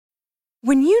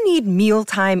When you need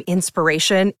mealtime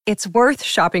inspiration, it's worth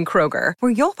shopping Kroger,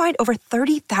 where you'll find over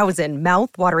 30,000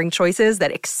 mouth-watering choices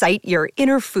that excite your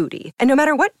inner foodie. And no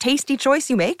matter what tasty choice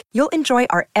you make, you'll enjoy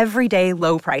our everyday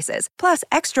low prices, plus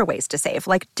extra ways to save,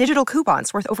 like digital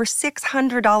coupons worth over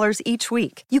 $600 each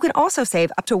week. You can also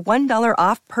save up to $1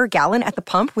 off per gallon at the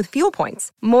pump with fuel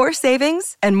points. More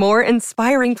savings and more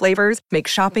inspiring flavors make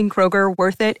shopping Kroger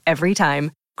worth it every time.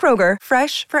 Kroger,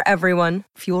 fresh for everyone.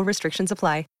 Fuel restrictions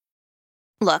apply.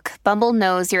 Look, Bumble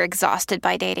knows you're exhausted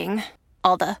by dating.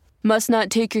 All the, must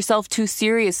not take yourself too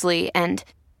seriously, and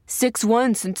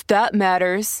 6'1" since that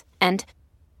matters, and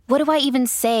what do I even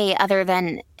say other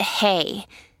than, hey?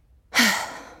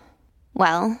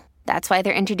 Well, that's why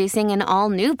they're introducing an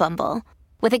all-new Bumble,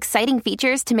 with exciting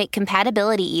features to make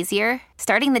compatibility easier,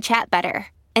 starting the chat better,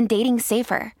 and dating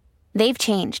safer. They've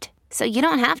changed, so you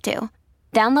don't have to.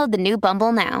 Download the new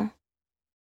Bumble now.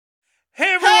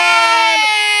 Hey, everyone! Hey!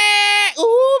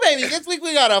 Ooh, baby, this week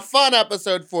we got a fun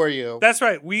episode for you. That's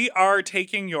right. We are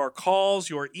taking your calls,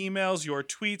 your emails, your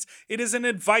tweets. It is an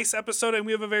advice episode, and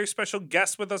we have a very special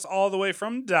guest with us all the way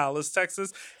from Dallas,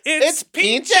 Texas. It's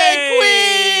Pinche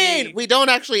Queen! We don't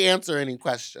actually answer any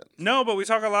questions. No, but we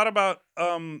talk a lot about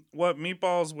what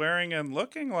Meatball's wearing and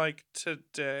looking like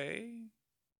today.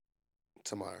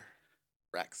 Tamar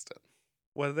Braxton.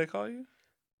 What do they call you?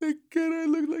 Can I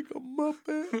look like a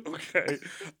Muppet? Okay.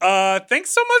 Thanks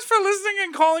so much for listening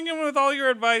and calling in with all your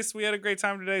advice. We had a great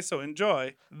time today, so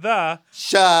enjoy the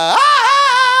show.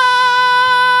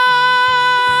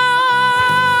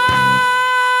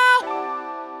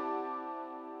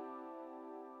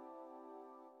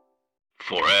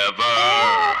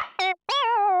 Forever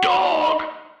Dog.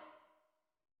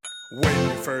 When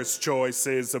your first choice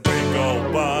is a big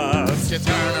old bus, Just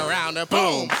turn around and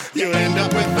boom, you end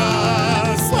up with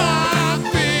us.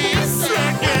 sloppy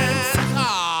seconds.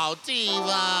 Oh,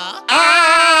 diva.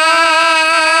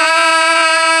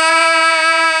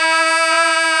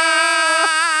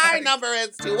 Our number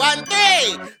is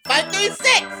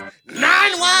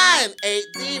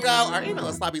 213-536-9180. Our email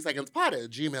is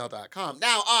sloppysecondspod@gmail.com.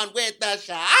 Now on with the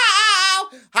show.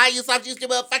 Hi, you soft, you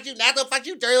stupid, fuck you, nasty, fuck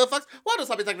you, dirty little fucks. What is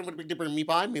Sloppy Second with Big Dipper and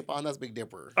Meatball? I'm Meatball, and that's Big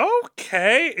Dipper.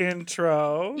 Okay,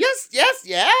 intro. Yes.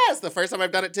 The first time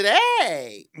I've done it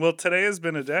today. Well, today has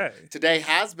been a day. Today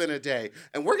has been a day.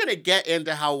 And we're going to get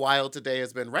into how wild today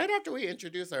has been right after we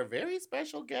introduce our very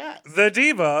special guest. The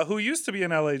diva, who used to be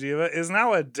an LA diva, is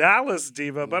now a Dallas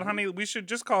diva. But, honey, we should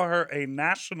just call her a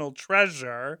national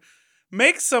treasure.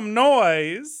 Make some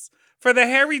noise for the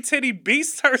hairy titty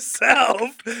beast herself,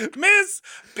 Miss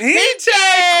Pinche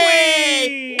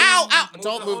Queen. Ow.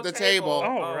 Don't move the table.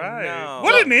 All right. no.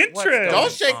 What an entrance.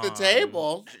 Don't shake the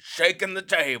table. Shaking the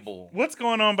table. What's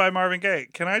going on by Marvin Gaye?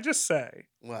 Can I just say,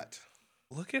 What?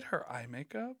 look at her eye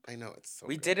makeup. I know, it's so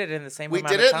We good. did it in the same We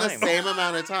amount did of it time. in the same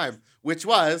amount of time, which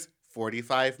was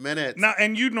 45 minutes. Now,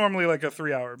 and you normally like a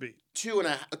 3-hour beat. 2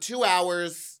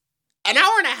 hours, an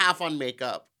hour and a half on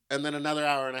makeup, and then another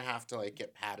hour and a half to like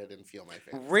get patted and feel my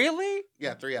face. Really?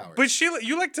 Yeah, 3 hours. But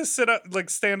you like to sit up, like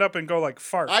stand up and go like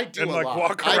fart. I do and a like lot.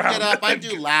 walk around. I get up, I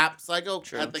do laps, I go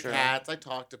True, at the true. cats, I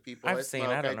talk to people. I've seen.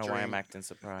 smoke, I don't know why drink. I'm acting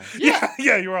surprised.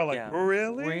 Yeah, you were all like, Yeah.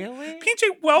 really? Really?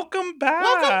 PJ, welcome back.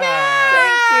 Welcome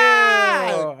back!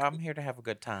 Thank you. I'm here to have a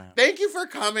good time. Thank you for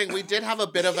coming. We did have a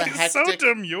bit of a He's so hectic.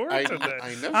 demure I- today.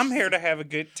 I know. I'm here to have a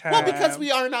good time. Well, because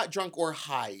we are not drunk or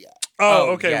high yet. Oh,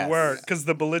 Oh, okay, yes. word. Because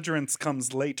the belligerence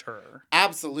comes later.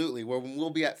 Absolutely. We'll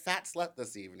be at Fat Slut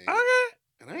this evening. Okay.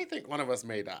 And I think one of us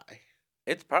may die.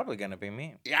 It's probably gonna be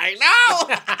me, Yeah, I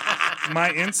know! My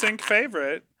NSYNC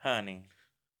favorite. honey.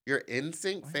 Your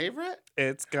NSYNC favorite?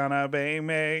 It's gonna be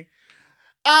me.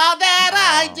 All that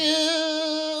I Wow.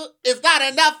 do is not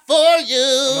enough for you.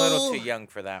 I'm a little too young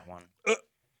for that one.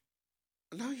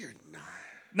 No, you're not.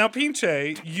 Now,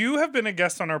 Pinche, you have been a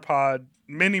guest on our pod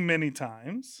many, many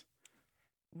times.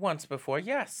 Once before,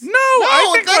 yes. No, I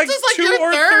think that's like just like 2 your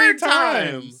or 3 third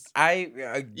times. I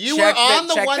You were checked on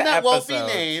the checked one that won't be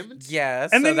episodes. named.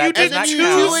 Yes, And so then that you does did not and then two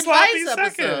you count. sloppy advice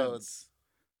seconds. episodes.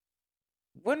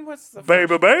 When was the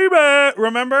Baby, baby.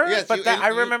 Remember? Yes, But you- that, I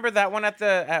you- remember that one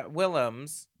at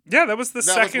Willems. Yeah, that was the That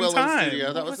was second Willem's time. studio.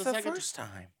 That What was was the the second first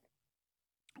time?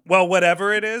 Well,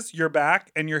 whatever it is, you're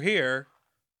back and you're here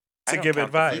I to don't give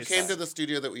count the advice. You came to the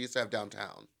studio that we used to have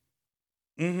downtown.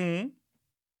 Mm-hmm.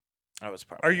 I was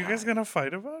probably. Are you guys high. gonna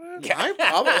fight about it? Yeah. I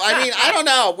mean, I don't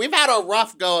know. We've had a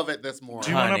rough go of it this Do morning.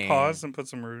 you want to Honey. pause and put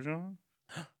some rouge on?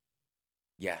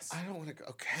 Yes. I don't want to go.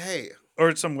 Okay.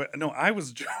 Or some? No, I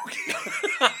was joking.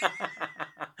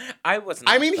 I was.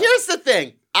 I mean, here's the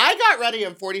thing. I got ready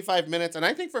in 45 minutes, and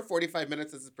I think for 45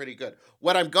 minutes, this is pretty good.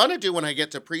 What I'm going to do when I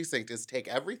get to precinct is take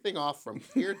everything off from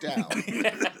here down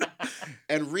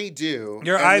and redo.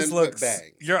 Your and eyes then look put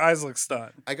bangs. your eyes look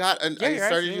stunned. I got. Yeah, I your eyes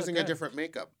started do look using a good. different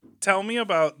makeup. Tell me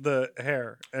about the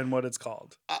hair and what it's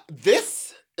called.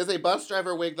 This is a bus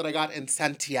driver wig that I got in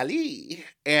Santiali,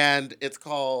 and it's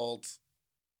called.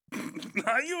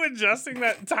 Are you adjusting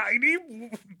that tiny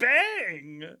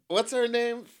bang? What's her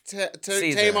name? Caesar.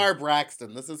 Tamar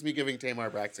Braxton. This is me giving Tamar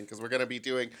Braxton because we're going to be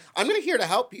doing. I'm going to here to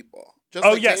help people. Just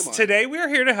Oh, like yes. Tamar. Today we are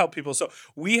here to help people. So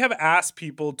we have asked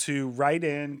people to write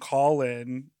in, call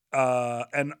in,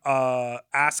 and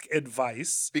ask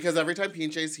advice. Because every time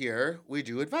Pinche's here, we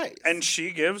do advice. And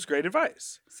she gives great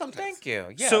advice. sometimes. Thank you.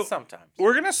 Yeah, So- sometimes.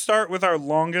 We're going to start with our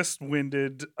longest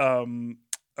winded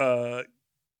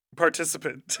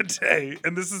participant today.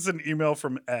 And this is an email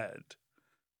from Ed.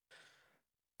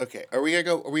 Okay, are we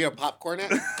gonna popcorn it?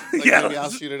 Like Yeah, maybe I'll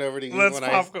let's- shoot it over to you. Let's when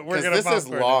popcorn. We're 'cause going to this is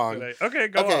popcorn it long. today. Okay,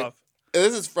 go Okay. off.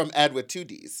 This is from Ed with 2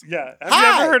 D's. Yeah. Have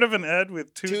Hi. you ever heard of an Ed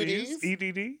with two Two D's? Ds?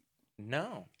 EDD?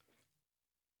 No.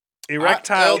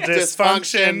 Erectile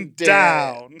dysfunction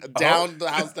down. Down the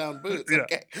house down boots. Yeah.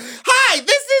 Okay. Hi,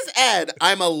 this is Ed.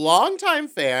 I'm a longtime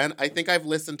fan. I think I've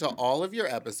listened to all of your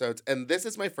episodes, and this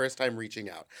is my first time reaching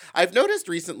out. I've noticed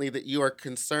recently that you are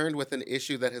concerned with an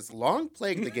issue that has long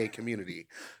plagued the gay community.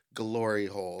 Glory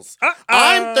holes.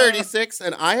 I'm 36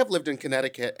 and I have lived in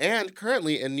Connecticut and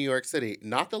currently in New York City.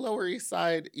 Not the Lower East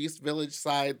Side, East Village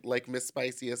side like Miss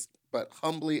Spiciest, but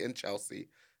humbly in Chelsea.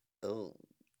 Oh.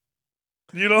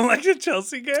 You don't like the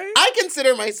Chelsea gay? I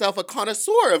consider myself a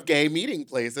connoisseur of gay meeting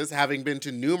places, having been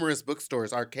to numerous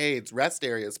bookstores, arcades, rest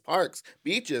areas, parks,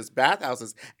 beaches,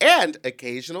 bathhouses, and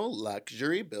occasional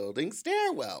luxury building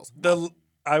stairwells.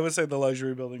 I would say the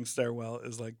luxury building stairwell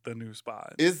is like the new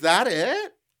spot. Is that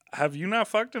it? Have you not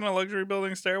fucked in a luxury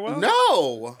building stairwell?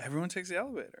 No. Everyone takes the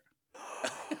elevator.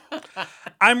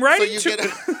 I'm writing you to. get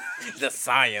The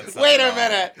science. of Wait it a all.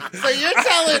 minute. So you're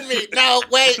telling me? No,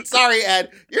 wait. Sorry,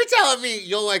 Ed. You're telling me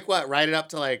you'll like what? Ride it up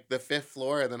to like the 5th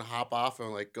floor and then hop off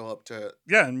and like go up to.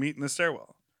 Yeah, and meet in the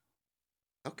stairwell.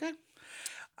 Okay.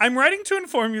 I'm writing to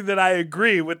inform you that I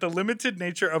agree with the limited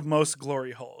nature of most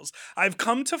glory holes. I've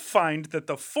come to find that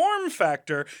the form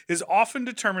factor is often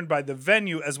determined by the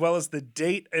venue as well as the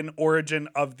date and origin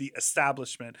of the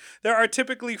establishment. There are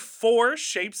typically 4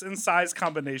 shapes and size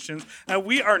combinations, and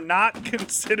we are not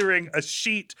considering a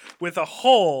sheet with a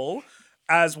hole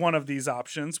as one of these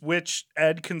options, which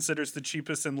Ed considers the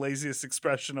cheapest and laziest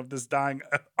expression of this dying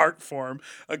art form,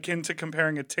 akin to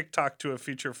comparing a TikTok to a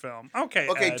feature film. Okay,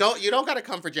 Okay, Ed. you don't gotta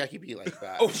come for Jackie B like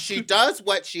that. Oh. She does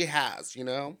what she has, you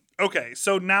know? Okay,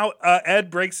 so now Ed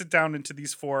breaks it down into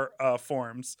these 4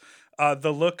 forms.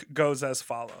 The look goes as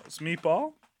follows.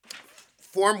 Meatball.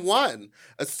 Form 1,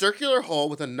 a circular hole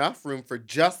with enough room for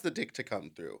just the dick to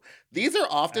come through. These are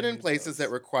often in places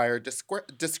that require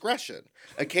discretion,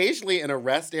 occasionally in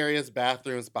rest areas,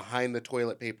 bathrooms, behind the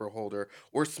toilet paper holder,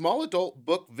 or small adult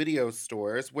book video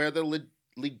stores where the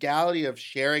legality of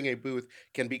sharing a booth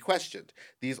can be questioned.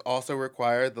 These also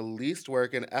require the least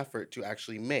work and effort to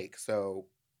actually make, so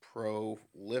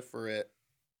proliferate.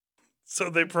 So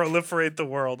they proliferate the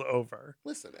world over.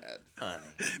 Listen, Ed. Honey.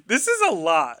 This is a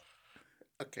lot.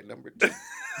 Okay, number 2.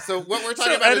 So what we're So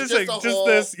talking about Ed is is just saying, a just hole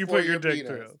this, you for put your dick penis.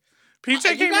 through. PJ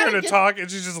You came gotta here to get- talk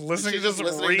and she's just listening, She's just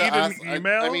listening read to an us.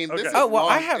 email. I mean, this Okay. is Oh, well,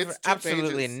 I long. have It's 2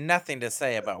 absolutely pages. nothing to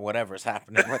say about whatever's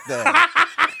happening with this.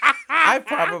 I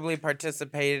probably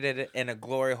participated in a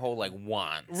glory hole like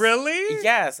once. Really?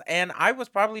 Yes, and I was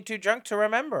probably too drunk to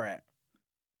remember it.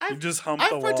 You just humped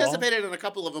the I've wall. participated in a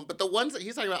couple of them, but the ones that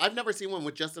he's talking about, I've never seen one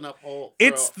with just enough hole.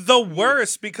 It's the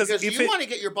worst because if you it, want to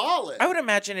get your ball in. I would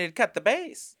imagine it'd cut the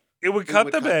base. it would It cut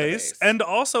would the cut the base, base. and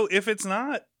also if it's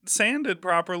not sanded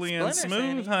properly and Splinter,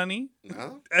 smooth, Sandy. honey,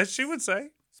 No? as she would say.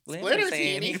 Splinter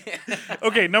Sandy.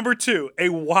 Okay, number 2, a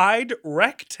wide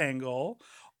rectangle,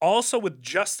 also with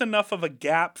just enough of a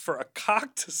gap for a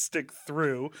cock to stick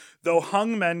through, though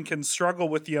hung men can struggle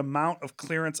with the amount of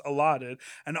clearance allotted,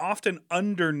 and often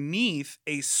underneath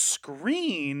a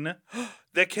screen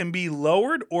that can be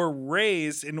lowered or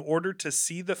raised in order to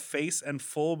see the face and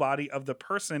full body of the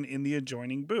person in the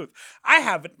adjoining booth. I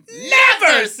have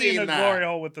never seen a that. glory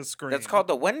hole with a screen. That's called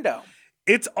the window.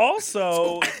 It's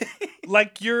also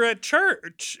like you're at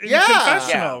church in Yeah.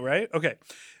 confessional, right? Okay.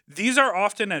 These are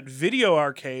often at video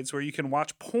arcades where you can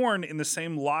watch porn in the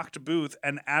same locked booth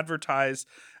and advertise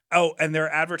Oh, and they're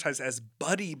advertised as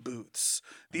buddy booths.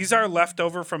 These are left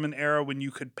over from an era when you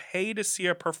could pay to see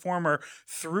a performer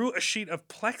through a sheet of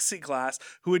plexiglass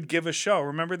who would give a show.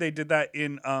 Remember they did that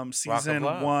in season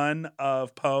 1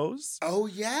 of Pose? Oh,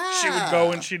 yeah. She would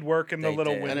go and she'd work in the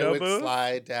little did. window and it would booth.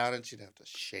 slide down and she'd have to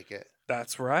shake it.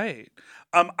 That's right.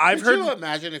 I've Could heard. you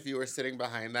imagine if you were sitting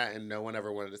behind that and no one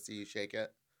ever wanted to see you shake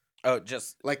it? Oh,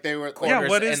 just Like they were quarters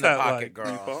what is in the that pocket, like,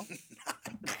 girl. people?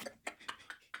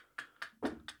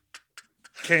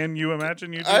 Can you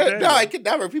imagine you do No, I could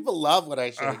never. People love when I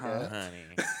shake it. Honey.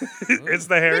 It's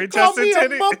the hairy They call chested me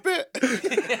a titty.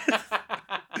 Muppet.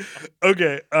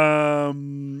 Okay.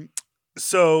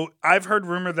 So I've heard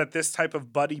rumor that this type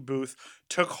of buddy booth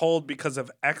took hold because of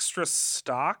extra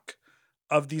stock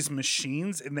of these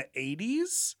machines in the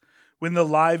 80s when the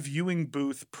live viewing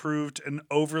booth proved an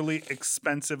overly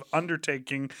expensive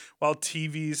undertaking while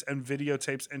TVs and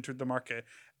videotapes entered the market.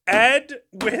 Ed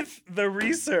with the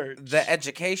research. The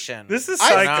education. This is I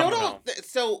still phenomenal. don't.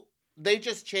 So they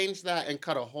just changed that and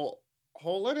cut a hole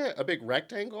in it, a big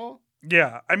rectangle.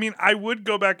 Yeah, I mean, I would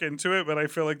go back into it, but I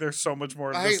feel like there's so much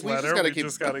more in this letter. We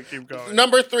just gotta keep going.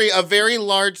 Number 3, a very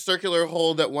large circular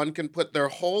hole that one can put their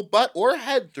whole butt or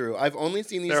head through. I've only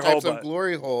seen these Their types whole of butt.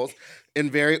 glory holes in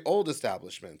very old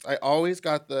establishments. I always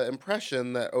got the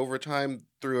impression that over time,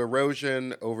 through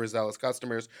erosion, overzealous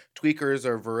customers, tweakers,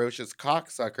 or ferocious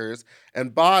cocksuckers,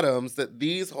 and bottoms, that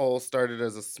these holes started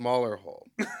as a smaller hole.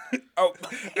 Oh,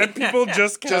 And people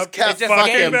just kept Just just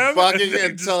fucking came them fucking and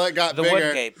until it got the bigger.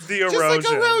 woodgape. the Just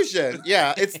erosion. like erosion.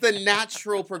 Yeah, it's the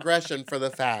natural progression for the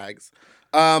fags.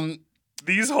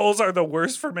 These holes are the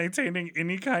worst for maintaining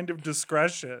any kind of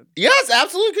discretion. Yes,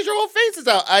 absolutely, because your whole face is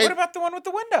out. What about the one with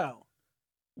the window?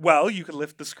 Well, you could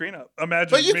lift the screen up. Imagine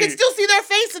But you me, can still see their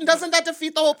face, and doesn't that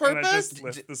defeat the whole and I purpose? just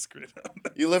lift the screen up.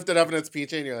 You lift it up and it's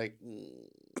peachy, and you're like,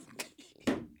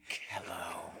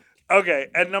 Hello. Okay,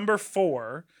 at number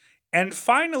 4, and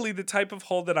finally the type of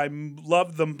hole that I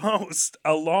love the most,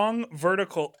 a long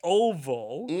vertical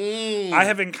oval. I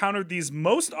have encountered these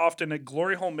most often at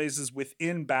glory hole mazes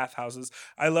within bathhouses.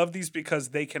 I love these because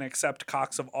they can accept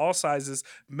cocks of all sizes,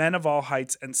 men of all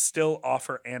heights, and still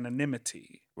offer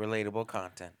anonymity. Relatable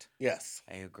content. yes.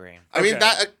 I agree. I mean, Okay.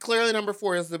 that clearly number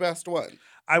 4 is the best one.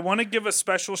 I want to give a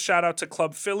special shout out to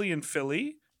Club Philly in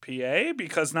Philly, PA,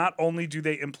 because not only do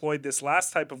they employ this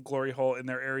last type of glory hole in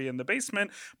their area in the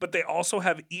basement, but they also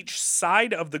have each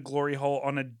side of the glory hole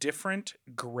on a different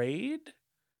grade.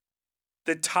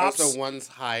 The tops, So one's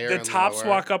higher. the and tops lower.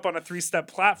 walk up on a 3-step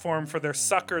platform for their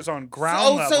suckers on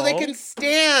ground level. So they can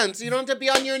stand, so you don't have to be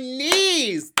on your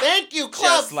knees. Thank you,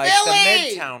 Club Just like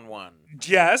Philly. the Midtown one.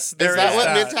 Yes, there Is that what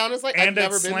that. Midtown is like? And I've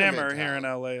never it's been to Slammer Midtown. here in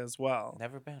LA as well.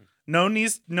 Never been. No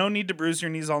need to bruise your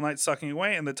knees all night sucking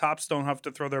away, and the tops don't have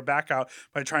to throw their back out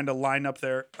by trying to line up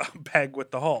their peg with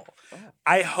the hole. Oh.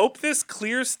 I hope this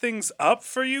clears things up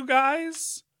for you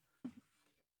guys.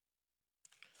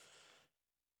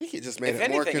 I think it just made If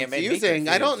it more anything, it made me confusing.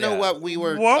 I don't confused, know yeah. what we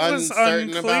were What was uncertain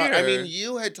about. I unclear? mean,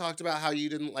 you had talked about how you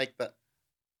didn't like the.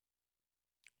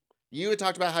 You had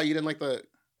talked about how you didn't like the.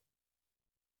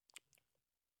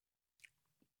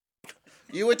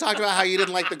 You had talked about how you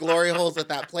didn't like the glory holes at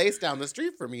that place down the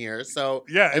street from here. So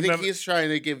Yeah, I and think then- he's trying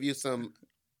to give you some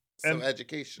And-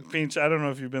 education. Finch, I don't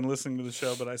know if you've been listening to the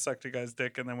show, but I sucked a guy's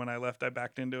dick, and then when I left, I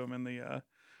backed into him in the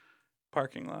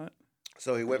parking lot.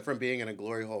 So he went from being in a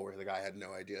glory hole where the guy had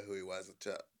no idea who he was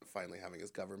to finally having his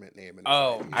government name and his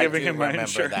Oh, ID. I Giving do him my remember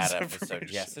insurance that episode.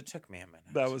 information. Yes, it took me a minute.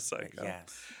 That was psycho. Yes.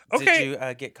 Okay. Did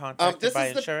you get contacted this by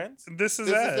is the- insurance? This is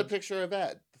This Ed. is the picture of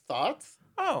Ed. Thoughts?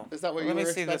 Oh. Is that what Let you me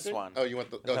were see expecting? this one. Oh, you want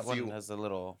the? that Oh, so one you. has a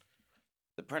little.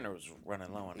 The printer was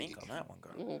running low on ink on that one,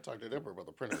 girl. We'll talk to Dipper about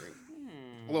the printer.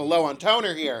 Hmm. A little low on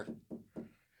toner here.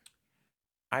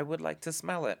 I would like to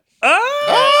smell it.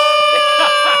 Oh!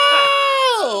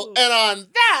 And on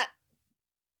that,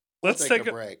 Let's we'll take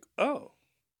a break. Oh.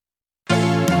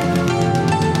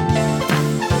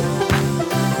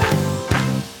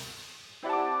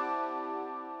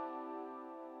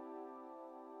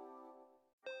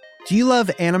 Do you love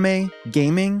anime,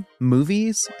 gaming,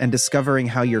 movies, and discovering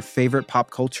how your favorite pop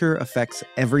culture affects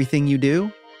everything you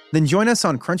do? Then join us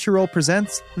on Crunchyroll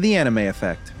Presents The Anime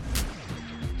Effect.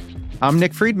 I'm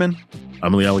Nick Friedman.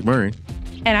 I'm Lee Alec Murray.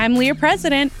 And I'm Leah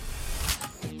President.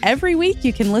 Every week,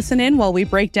 you can listen in while we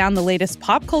break down the latest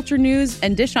pop culture news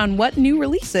and dish on what new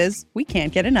releases we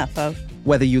can't get enough of.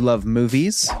 Whether you love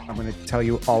movies, I'm going to tell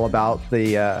you all about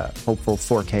the hopeful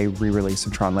 4K re-release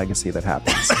of Tron Legacy that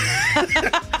happens.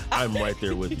 I'm right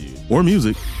there with you. Or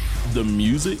music. The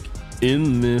music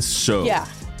in this show Yeah.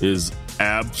 is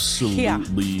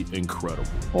absolutely incredible.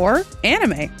 Or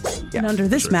anime. And under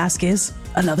this mask is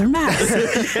another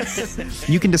mask.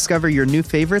 You can discover your new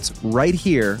favorites right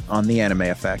here on The Anime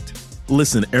Effect.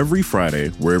 Listen every Friday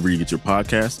wherever you get your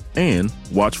podcasts and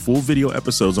watch full video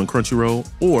episodes on Crunchyroll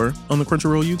or on the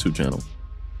Crunchyroll YouTube channel.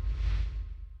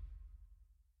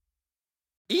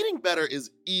 Eating better is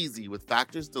easy with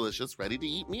Factor's delicious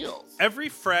ready-to-eat meals. Every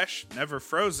fresh, never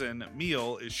frozen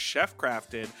meal is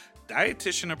chef-crafted,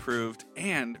 dietitian approved,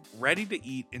 and ready to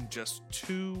eat in just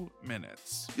 2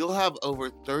 minutes. You'll have over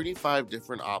 35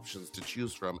 different options to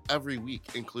choose from every week,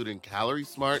 including Calorie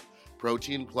Smart,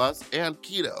 Protein Plus, and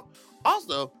Keto.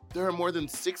 Also, there are more than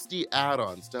 60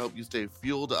 add-ons to help you stay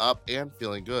fueled up and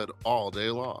feeling good all day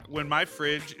long. When my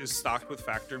fridge is stocked with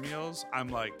Factor meals, I'm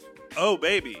like, oh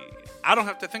baby, I don't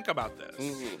have to think about this.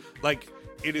 Like,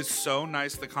 it is so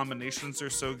nice. The combinations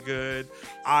are so good.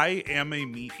 I am a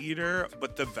meat eater,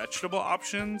 but the vegetable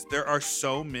options, there are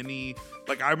so many.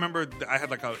 Like, I remember I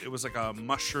had it was like a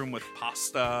mushroom with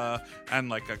pasta and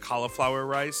like a cauliflower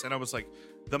rice. And I was like,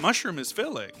 the mushroom is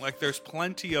filling. Like, there's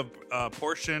plenty of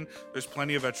portion, there's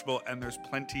plenty of vegetable, and there's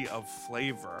plenty of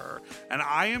flavor. And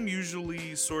I am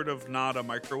usually sort of not a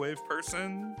microwave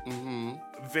person.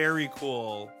 Very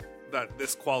cool that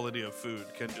this quality of food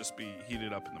can just be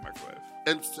heated up in the microwave.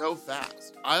 And so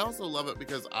fast. I also love it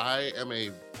because I am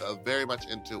a very much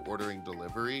into ordering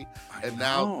delivery.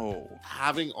 Now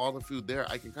having all the food there,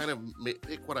 I can kind of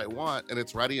pick what I want and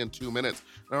it's ready in 2 minutes.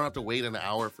 I don't have to wait an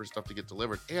hour for stuff to get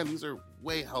delivered. And these are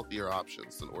way healthier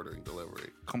options than ordering delivery.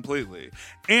 Completely.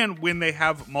 And when they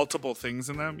have multiple things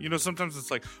in them, you know, sometimes it's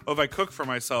like, oh, if I cook for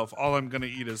myself, all I'm going to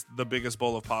eat is the biggest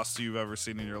bowl of pasta you've ever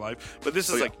seen in your life. But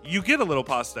this is like, you get a little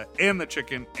pasta and the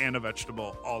chicken and a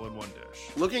vegetable all in one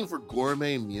dish. Looking for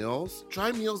gourmet meals?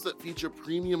 Try meals that feature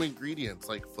premium ingredients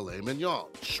like filet mignon,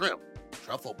 shrimp,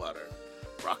 truffle butter,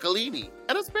 broccolini,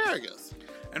 and asparagus.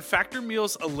 And Factor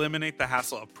meals eliminate the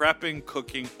hassle of prepping,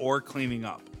 cooking, or cleaning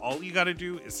up. All you gotta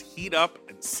do is heat up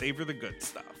and savor the good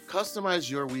stuff. Customize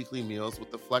your weekly meals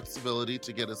with the flexibility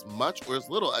to get as much or as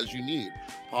little as you need.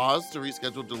 Pause to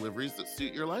reschedule deliveries that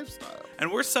suit your lifestyle.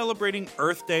 And we're celebrating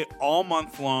Earth Day all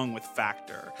month long with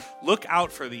Factor. Look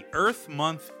out for the Earth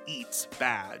Month Eats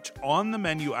badge on the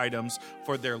menu items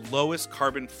for their lowest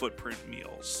carbon footprint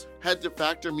meals. Head to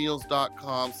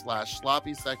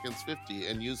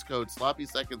factormeals.com/sloppyseconds50 and use code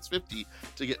sloppyseconds50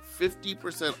 to get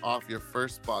 50% off your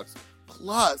first box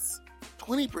plus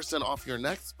 20% off your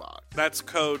next box. That's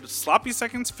code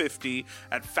sloppyseconds50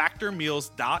 at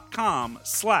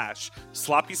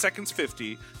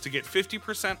factormeals.com/sloppyseconds50 to get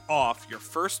 50% off your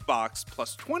first box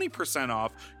plus 20%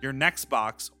 off your next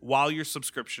box while your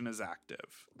subscription is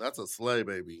active. That's a slay,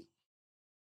 baby.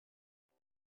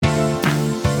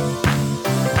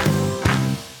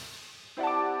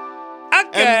 Okay.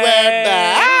 And we're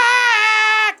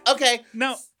back. Okay.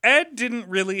 Now, Ed didn't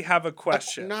really have a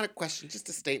question. Not a question, just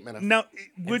a statement. Now,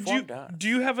 do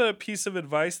you have a piece of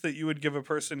advice that you would give a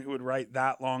person who would write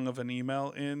that long of an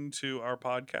email into our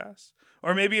podcast?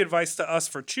 Or maybe advice to us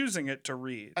for choosing it to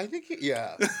read? I think,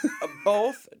 yeah.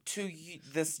 Both to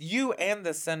you and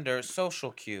the sender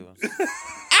social cues.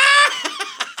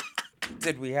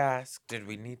 Did we ask? Did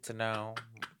we need to know?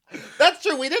 That's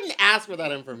true. We didn't ask for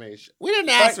that information.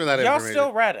 Y'all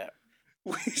still read it.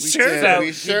 We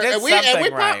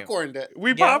popcorned it.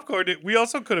 We popcorned it. We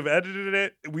also could have edited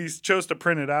it. We chose to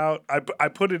print it out. I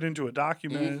put it into a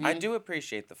document. Mm-hmm. I do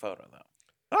appreciate the photo, though.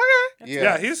 Okay.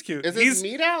 Yeah, he's cute. Is his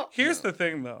meat out? Here's the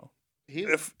thing, though.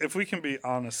 If we can be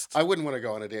honest. I wouldn't want to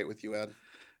go on a date with you, Ed.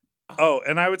 Oh,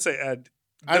 and I would say, Ed.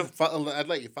 I'd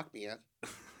let you fuck me, Ed.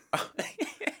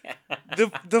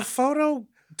 The photo,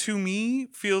 to me,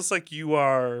 feels like you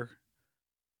are...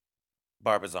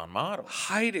 Barbizon model.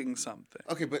 Hiding something.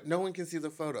 Okay, but no one can see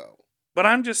the photo. But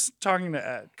I'm just talking to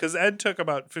Ed, because Ed took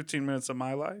about 15 minutes of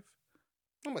my life.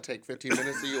 I'm going to take 15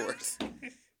 minutes of yours.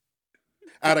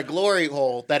 At a glory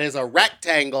hole that is a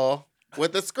rectangle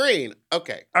with a screen.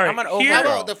 Okay. All right. How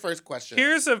about the first question?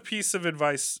 Here's a piece of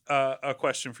advice, a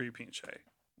question for you, Pinche.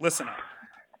 Listen up.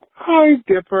 Hi,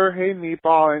 Dipper. Hey,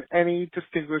 Meatball, and any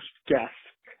distinguished guest.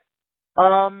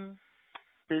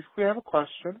 Basically, I have a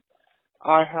question.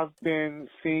 I have been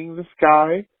seeing this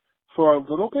guy for a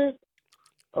little bit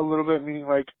meaning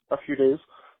like a few days,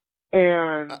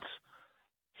 and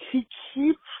he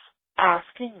keeps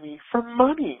asking me for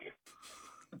money.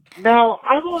 Now,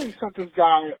 I've already sent this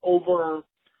guy over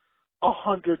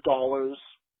 $100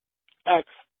 X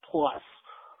plus,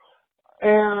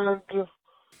 and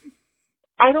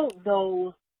I don't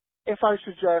know if I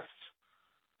should just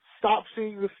stop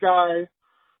seeing this guy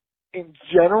in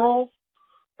general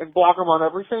and block him on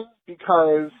everything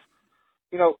because,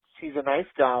 He's a nice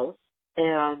guy,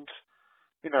 and,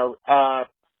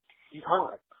 he's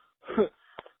hot.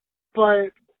 But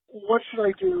what should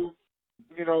I do?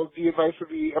 The advice would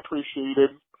be appreciated.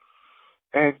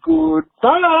 And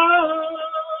goodbye!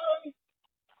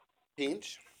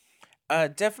 Pinch?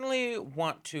 Definitely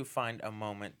want to find a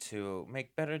moment to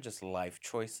make better just life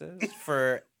choices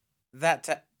for that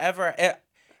to ever...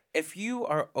 If you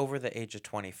are over the age of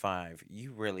 25,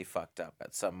 you really fucked up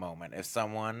at some moment. If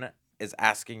someone is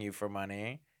asking you for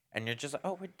money and you're just like,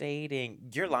 oh, we're dating,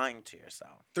 you're lying to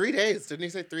yourself. 3 days. Didn't he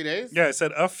say 3 days? Yeah, I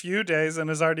said a few days and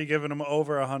has already given him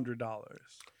over $100.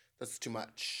 That's too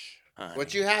much. Honey.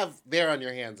 What you have there on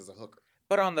your hands is a hooker.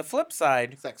 But on the flip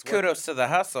side, Sex work. kudos to the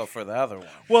hustle for the other one.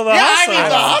 Well, the Yeah, hustle.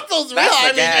 the hustle's real. That's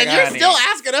the gag, and you're honey. still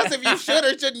asking us if you should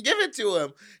or shouldn't give it to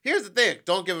him. Here's the thing.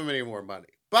 Don't give him any more money.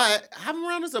 But have him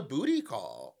around as a booty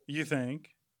call. You think?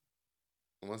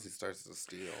 Unless he starts to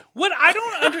steal. What I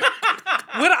don't A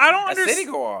city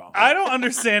understand. girl. I don't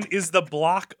understand is the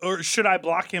block, or should I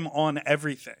block him on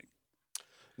everything?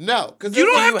 No, because You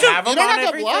don't have to- have you him don't on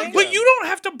have to block everything? But him. you don't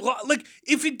have to block. Like,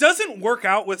 if it doesn't work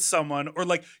out with someone, or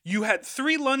like you had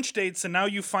 3 lunch dates and now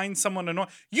you find someone annoying,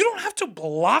 you don't have to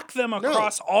block them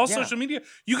across all Yeah. social media.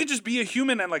 You could just be a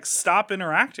human and like stop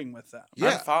interacting with them.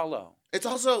 Yeah. Unfollow. It's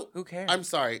also, Who cares? I'm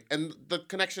sorry, and the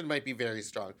connection might be very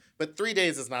strong, but 3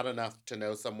 days is not enough to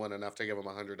know someone enough to give them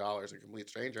 $100, a complete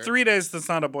stranger. 3 days does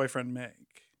not a boyfriend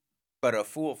make. But a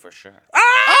fool for sure.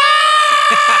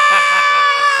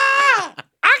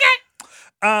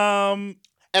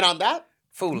 And on that,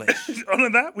 Foolish. Other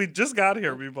than that, we just got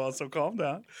here, people, so calm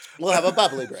down. we'll have a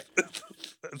bubbly break.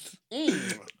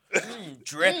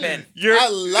 Dripping. I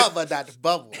love that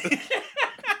bubble.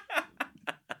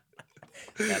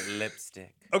 That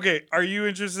lipstick. Okay, are you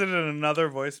interested in another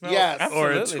voicemail? Yes.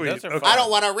 Or a Absolutely, tweet? those are Okay. fun. I don't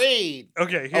want to read.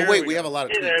 Okay, here Oh, wait, we go. have a lot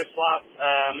of Hey there, tweets. Swap.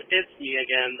 It's me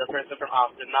again, the person from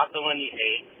Austin, not the one you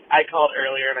hate. I called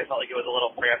earlier and I felt like it was a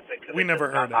little frantic because We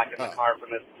never heard back it. in the car from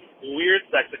this weird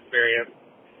sex experience.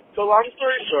 So long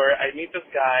story short, I meet this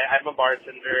guy. I'm a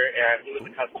bartender, and he was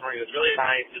a customer. He was really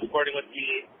nice. He was flirting with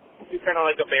me. He's kind of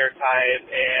like a bear type,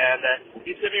 and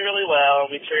he did me really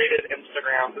well. We traded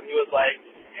Instagrams, and he was like,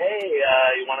 hey,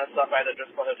 you want to stop by the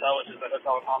Driscoll Hotel, which is a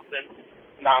hotel in Austin?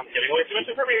 No, I'm giving away too much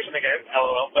information again,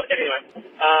 LOL. But anyway,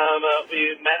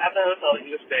 we met at the hotel that he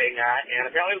was staying at, and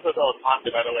apparently this hotel is haunted,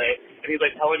 by the way. And he's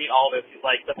like telling me all this. He's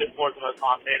like, the 5th floor is the most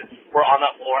haunted. We're on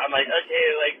that floor. I'm like, okay,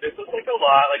 like this is like a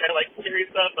lot. Like I like scary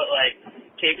stuff, but like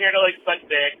came here to like suck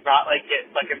dick, not like get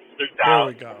fucking spooked There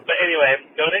out. we go. But anyway,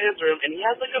 go to his room, and he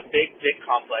has like a big dick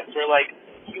complex where like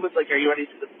he was like, are you ready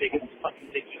for the biggest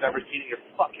fucking dick you've ever seen in your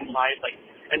fucking life? Like,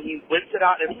 and he whips it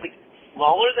out, and it's like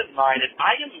smaller than mine, and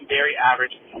I am very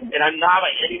average, and I'm not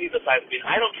by any means the size of me.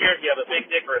 I don't care if you have a big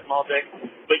dick or a small dick,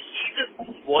 but he just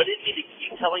wanted me to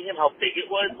keep telling him how big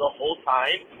it was the whole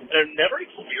time, and I've never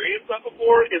experienced that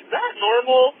before. Is that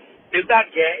normal? Is that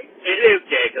gay? It is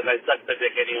gay, because I sucked the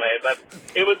dick anyway, but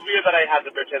it was weird that I had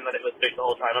to pretend that it was big the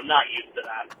whole time. I'm not used to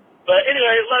that. But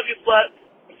anyway, love you, slut.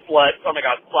 Slut. Oh my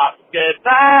god, slut.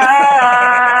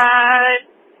 Goodbye!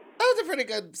 That was a pretty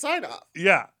good sign off.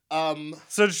 Yeah.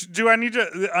 So do I need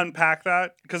to unpack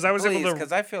that? Because I was Please, able to.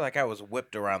 because I feel like I was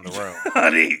whipped around the room.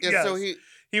 Honey, Yeah, yes. so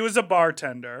he was a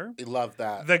bartender. loved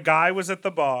that. The guy was at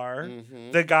the bar.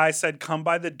 Mhm. The guy said, "Come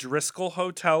by the Driscoll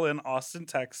Hotel in Austin,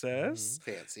 Texas."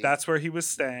 Fancy. That's where he was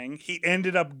staying. He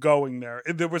ended up going there.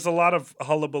 There was a lot of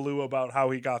hullabaloo about how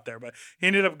he got there, but he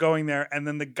ended up going there. And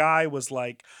then the guy was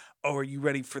like, "Oh, are you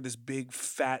ready for this big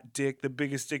fat dick, the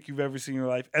biggest dick you've ever seen in your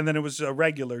life?" And then it was a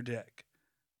regular dick.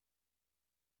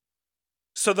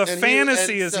 So the And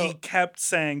fantasy is so- he kept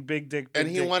saying big dick, big and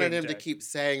he dick, wanted big him dick. to keep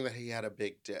saying that he had a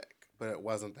big dick, but it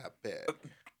wasn't that big.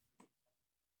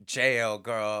 Jail,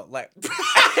 girl. Like,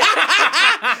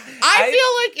 I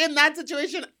feel like in that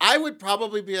situation, I would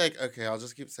probably be like, okay, I'll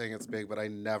just keep saying it's big, but I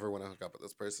never want to hook up with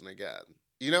this person again.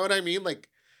 You know what I mean? Like,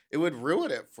 it would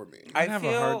ruin it for me. I have a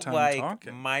feel hard time like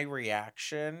talking. my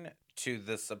reaction to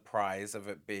the surprise of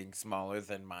it being smaller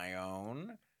than my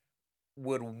own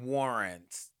would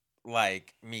warrant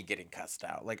like me getting cussed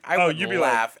out. Like I would you'd be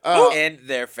like, laugh "Oh." in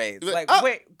their face. You'd be Like, like, "Oh."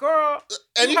 wait, girl,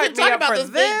 And you can hyped me talk up about for this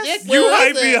big dick. You Where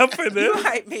hype is me it? up for You this?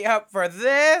 hype me up for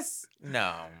this?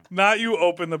 No. Not you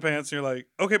open the pants and you're like,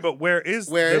 okay, but where is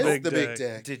Where the is big the dick? big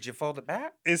dick? Did you fold it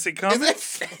back? Is he coming?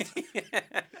 Is it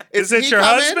Is it he your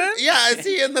coming? husband? Yeah, is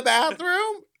he in the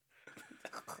bathroom?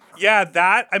 Yeah,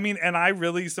 that, I mean, and I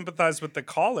really sympathize with the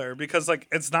caller because, like,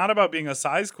 it's not about being a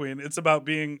size queen. It's about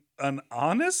being an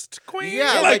honest queen.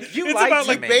 Yeah, like, you it's lied about, to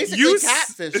like, me. Basically you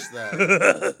catfish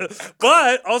them.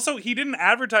 But also, he didn't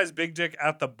advertise Big Dick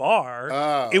at the bar.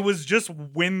 Oh. It was just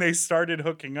when they started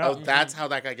hooking up. Oh, that's how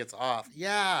that guy gets off.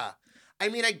 Yeah. I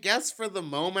mean, I guess for the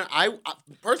moment, I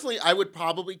personally, I would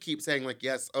probably keep saying, like,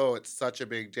 yes, oh, it's such a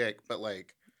big dick, but,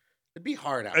 like, it'd be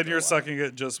hard after And you're a while. sucking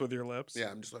it just with your lips.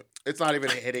 Yeah, I'm just like, it's not even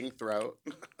hitting throat.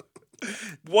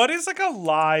 What is like a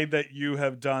lie that you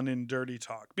have done in dirty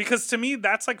talk? Because to me,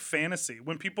 that's like fantasy.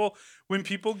 When people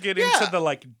get into the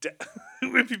like,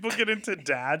 when people get into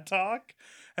dad talk,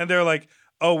 and they're like,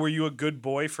 "Oh, were you a good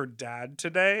boy for dad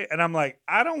today?" And I'm like,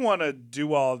 I don't want to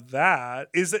do all that.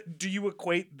 Do you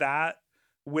equate that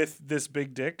with this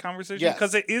big dick conversation? Yes,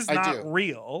 Because it is I not do.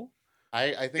 real.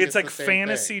 I think It's like the same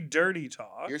fantasy thing. dirty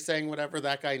talk. You're saying whatever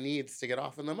that guy needs to get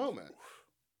off in the moment.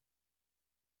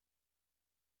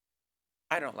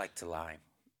 I don't like to lie.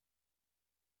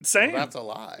 Same. Well, that's a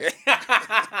lie.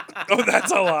 Oh,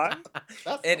 that's a lie?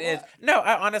 It is. No,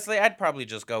 honestly, I'd probably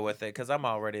just go with it because I'm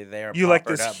already there. You like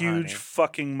poppered this up, huge honey.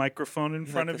 fucking microphone in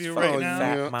front like of this you fucking right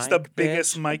now? fat It's the mic,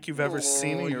 biggest bitch? mic you've ever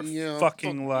seen in your yeah,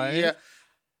 fucking life. Yeah.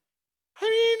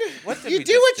 I mean, What did you we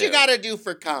do just what you do? gotta do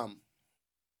for cum.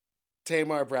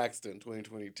 Tamar Braxton,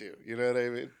 2022. You know what I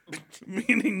mean?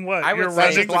 Meaning what? I would You're say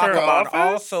running block for him on office?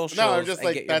 all socials. No, I'm just and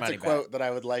like, get your that's a money quote that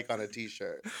I would like on a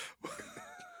t-shirt.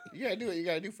 You gotta do what you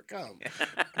gotta do for cum.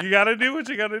 You gotta do what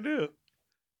you gotta do.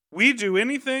 We do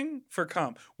anything for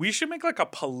cum. We should make like a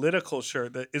political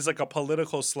shirt that is like a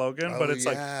political slogan, but Oh, it's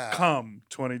yeah. like cum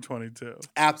 2022.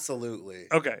 Absolutely.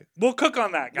 Okay, we'll cook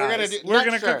on that, guys. We're gonna We're not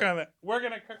gonna cook sure. on that. We're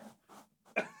gonna cook.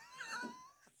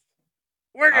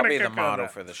 We're I'll gonna be the cook on model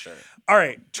that. for the shirt. All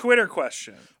right, Twitter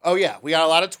question. Oh yeah, we got a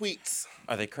lot of tweets.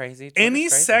 Are they crazy? Any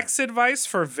Twitter's crazy. sex advice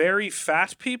for very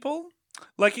fat people?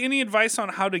 Like any advice on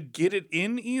how to get it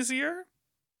in easier?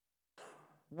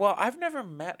 Well, I've never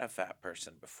met a fat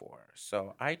person before,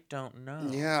 so I don't know.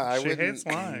 Yeah, I She wouldn't. hates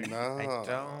lying. No, I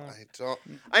don't.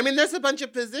 I mean, there's a bunch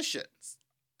of positions.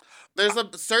 There's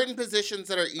certain positions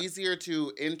that are easier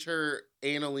to enter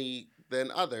anally than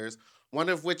others. One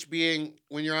of which being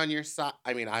when you're on your side.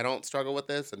 I mean, I don't struggle with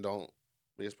this, and don't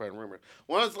be spreading rumors.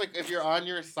 One is like if you're on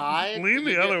your side. Lean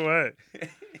the other way.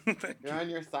 You're on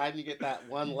your side and you get that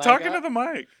one leg Talking up. to the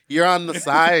mic. You're on the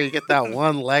side and you get that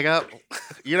one leg up.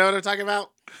 You know what I'm talking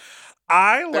about?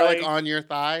 I They're like on your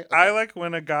thigh. I like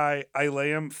when I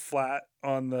lay him flat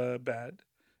on the bed,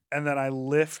 and then I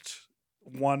lift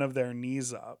one of their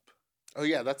knees up. Oh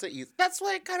yeah, that's that's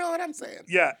kind of what I'm saying.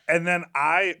 Yeah, and then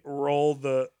I roll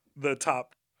the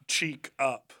top cheek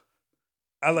up.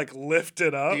 I like lift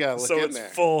it up You gotta look so in it's there.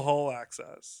 full hole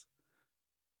access.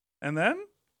 And then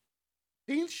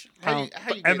Pinch. How you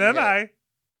and getting then hit? I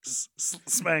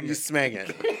smang You it. smang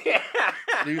it.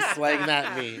 You slang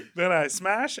that meat. Then I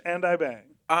smash and I bang.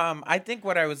 I think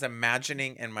what I was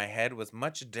imagining in my head was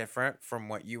much different from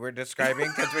what you were describing.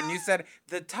 Because when you said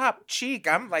the top cheek,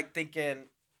 I'm like thinking.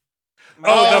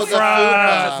 Oh, the the front.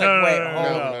 I was like, No,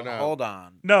 wait, no, no. hold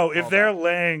on. No, if Hold they're on.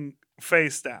 laying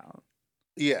face down,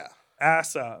 Yeah.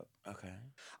 ass up, Okay.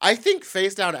 I think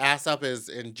face down, ass up is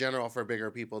in general for bigger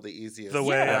people the easiest. the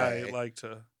way Yeah. I like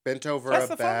to. Bent over That's a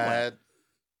the fun way. bed.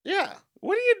 Yeah.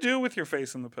 What do you do with your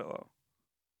face in the pillow?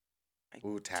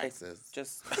 Ooh, taxes.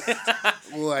 Just.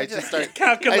 Ooh, I just start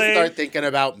Calculate. I start thinking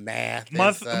about math.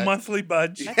 and such. Monthly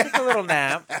budget. I take a little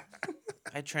nap.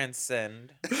 I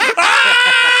transcend.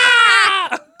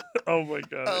 Oh my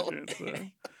god! I Oh. can't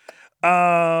say.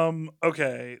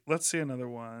 Okay, let's see another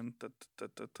one.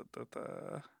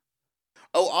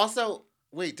 Oh, also,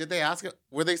 wait, did they ask?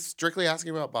 Were they strictly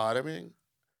asking about bottoming?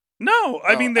 No,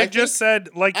 I Oh, mean they I just said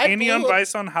like I any blew up-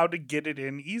 advice on how to get it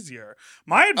in easier.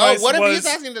 My Oh, advice what if was he's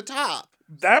asking to top?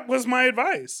 that was my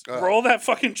advice. Oh. Roll that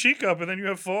fucking cheek up, and then you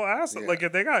have full ass. Yeah. Like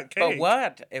if they got cake. But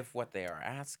what if what they are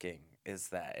asking is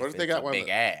that What if if they it's got a one big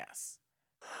that- ass,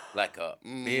 like a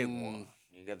big Mm. one?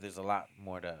 There's a lot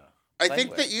more to. I play think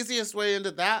with. the easiest way into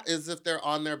that is if they're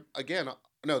on their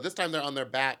No, this time they're on their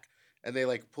back and they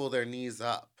like pull their knees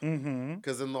up Mm-hmm.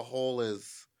 because then the hole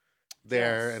is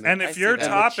there, Yes. And I if see you're that.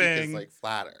 and the cheek is topping, like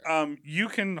flatter. you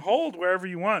can hold wherever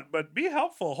you want, but be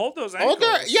helpful. Hold those ankles.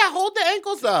 Hold the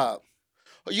ankles up.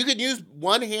 You could use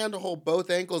one hand to hold both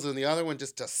ankles and the other one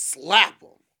just to slap them.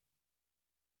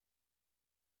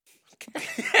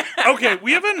 Okay,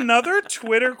 we have another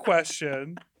Twitter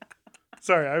question.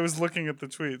 Sorry, I was looking at the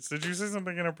tweets. Did you say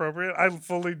something inappropriate? I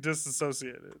fully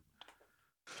disassociated.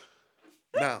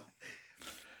 No.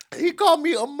 He called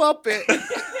me a Muppet.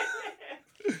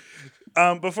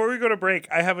 Before we go to break,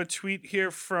 I have a tweet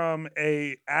here from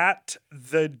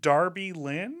 @the Darby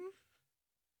Lynn.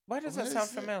 Why does that sound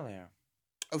familiar?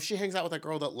 Oh, she hangs out with a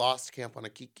girl that lost Camp on a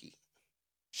Kiki.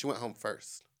 She went home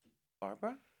first.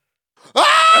 Barbara?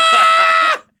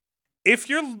 If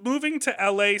you're moving to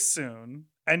LA soon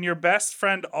and your best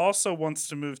friend also wants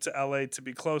to move to LA to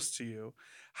be close to you,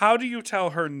 how do you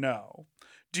tell her no?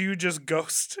 Do you just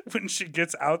ghost when she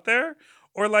gets out there?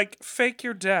 Or like fake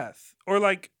your death? Or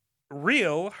like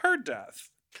real her death?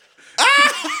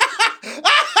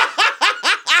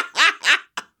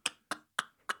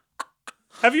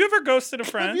 Have you ever ghosted a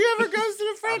friend? Have you ever ghosted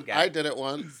a friend? I did it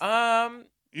once.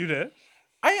 You did?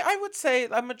 I would say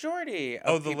a majority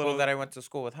of the people little- that I went to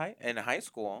school with in high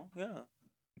school, yeah.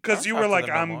 Because you I'll were talk like,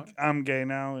 to them no more. I'm gay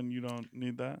now and you don't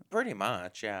need that? Pretty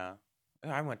much, yeah.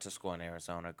 I went to school in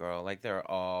Arizona, girl. Like, they're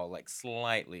all, like,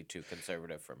 slightly too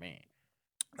conservative for me.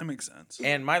 That makes sense.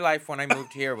 And my life when I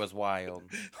moved here was wild.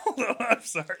 Hold on, I'm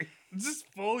sorry. Just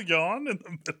full yawn in the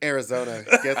middle. Arizona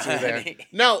gets you there.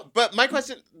 No, but my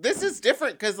question, this is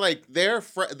different because like they're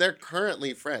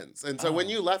currently friends, and so when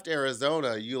you left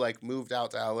Arizona, you like moved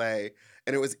out to LA,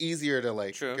 and it was easier to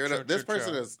like. This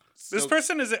person is. This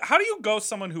person is. How do you ghost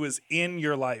someone who is in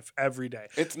your life every day?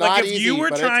 It's like not if easy, you were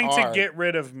but it's trying to hard. get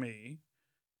rid of me,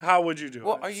 how would you do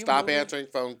it? Stop answering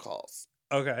phone calls.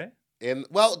 Okay. And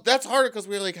well, that's harder because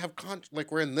we like have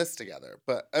we're in this together.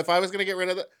 But if I was gonna get rid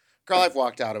of girl, I've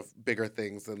walked out of bigger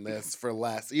things than this for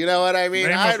less. You know what I mean?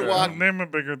 Name a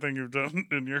bigger thing you've done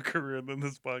in your career than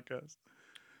this podcast.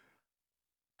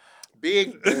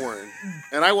 Being born,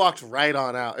 and I walked right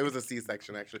on out. It was a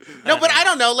C-section, actually. No, but I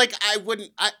don't know. Like,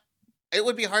 it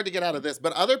would be hard to get out of this.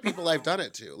 But other people I've done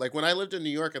it to. Like when I lived in New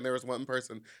York, and there was one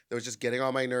person that was just getting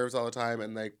on my nerves all the time,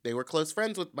 and they were close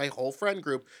friends with my whole friend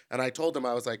group. And I told them,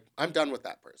 I was like, I'm done with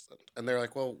that person. And they're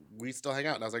like, well, we still hang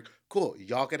out. And I was like, cool,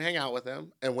 y'all can hang out with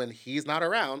him. And when he's not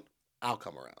around, I'll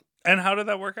come around. And how did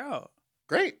that work out?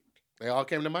 Great. They all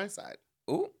came to my side.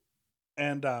 Ooh.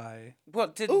 And I. Well,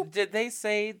 did they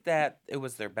say that it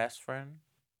was their best friend?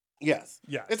 Yes.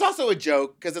 Yeah. It's also a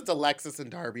joke because it's Alexis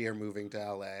and Darby are moving to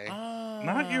LA.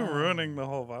 Not you ruining the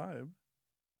whole vibe.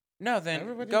 No, then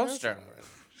Everybody ghost knows her.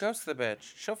 Ghost the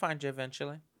bitch. She'll find you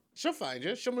eventually. She'll find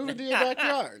you. She'll move into your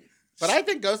backyard. But I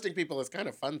think ghosting people is kind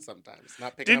of fun sometimes.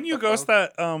 Not picking Didn't up you the ghost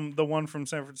phone. that the one from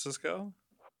San Francisco?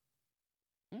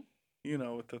 You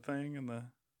know, with the thing and the.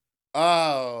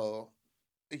 Oh.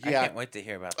 Yeah. I can't wait to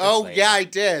hear about this. Oh, later. yeah, I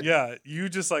did. Yeah, you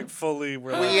just like fully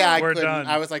were like, Well, yeah, I we're couldn't. done.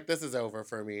 I was like, this is over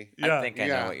for me. Yeah. I think I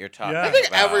know what you're talking Yeah. about. I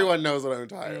think everyone knows what I'm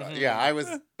talking about. Yeah, I was.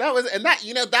 That was, and that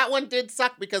that one did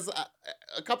suck because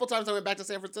a couple times I went back to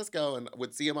San Francisco and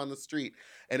would see him on the street,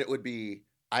 and it would be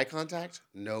eye contact,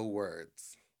 no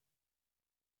words.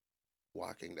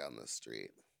 Walking down the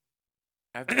street.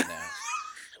 I've been there.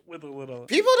 With a little.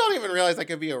 People don't even realize I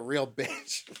could be a real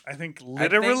bitch. I think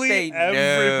literally they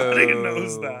everybody know.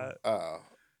 knows that. Oh.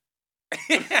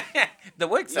 The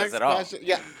wig says Next it all. question.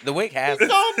 Yeah. The wig has It's it.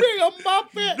 gonna be a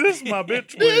Muppet. This is my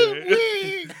bitch This wig.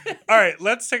 wig. All right,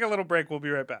 let's take a little break. We'll be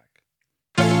right back.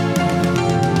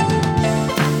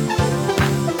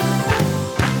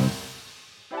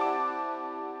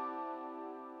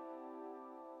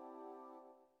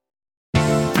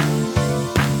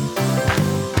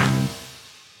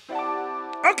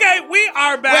 Okay, we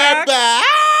are back. We're back.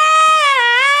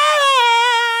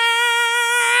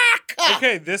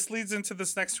 Okay, this leads into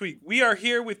this next week. We are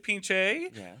here with Pinche.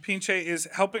 Yeah. Pinche is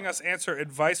helping us answer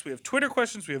advice. We have Twitter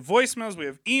questions, we have voicemails, we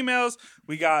have emails,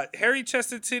 we got hairy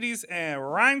chested titties and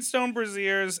rhinestone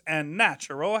brassieres and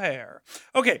natural hair.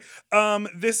 Okay,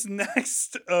 this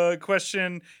next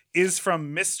question is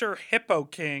from Mr. Hippo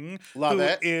King, Love who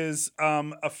it. is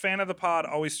a fan of the pod,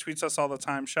 always tweets us all the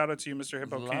time. Shout out to you, Mr.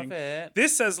 Hippo King. Love it.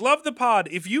 This says, love the pod.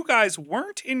 If you guys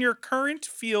weren't in your current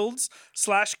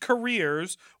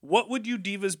fields/careers, what would you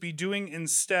divas be doing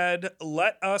instead?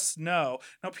 Let us know.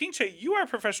 Now, Pinche, you are a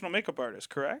professional makeup artist,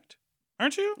 correct?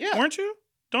 Aren't you? Yeah. Weren't you?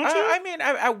 Don't you? I mean,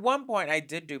 at one point I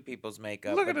did do people's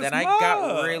makeup, Look but at then his I got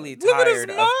mug. really Look at his tired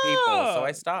of people, so I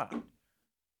mug. stopped.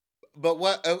 But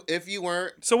what if you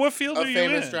weren't? So what field A are you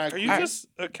famous in? drag Are you queen. just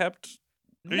a kept...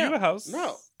 Are No. you a house?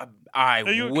 No. I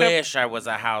Are you a wish I was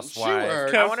a housewife.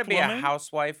 works. I want to be a Woman?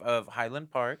 housewife of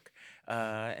Highland Park. In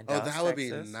Oh, Dallas, that would be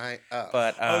Texas. nice.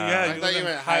 But Oh, yeah, I you thought live you in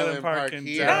meant Highland Park in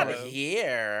here. not Dallas.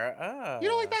 here. Oh. You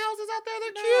don't like the houses out there?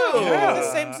 They're No, cute. Yeah.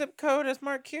 the same zip code as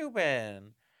Mark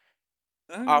Cuban.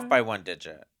 Okay. Off by one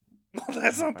digit.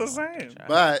 That's not the Off by one same. digit.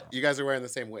 But you guys are wearing the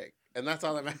same wig, and that's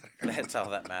all that matters. That's all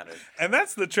that matters. And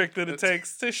that's the trick that it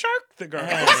takes to shark the girl.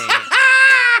 Honey,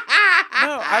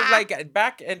 I like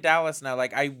back in Dallas now.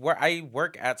 Like I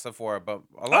work at Sephora, but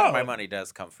a lot of my money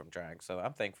does come from drag, so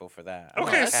I'm thankful for that. I'm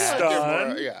Okay, not I feel like you're Stun.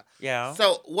 more- yeah. Yeah.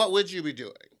 So what would you be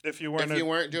doing If you weren't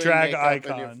doing drag makeup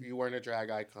icon. and if you weren't a drag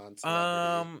icon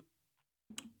celebrity?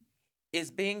 Is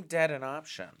being dead an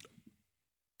option?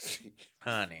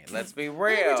 Honey, let's be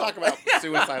We real. talk about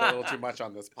suicide a little too much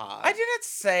on this pod. I didn't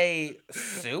say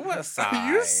suicide.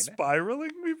 Are you spiraling,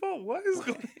 people? What is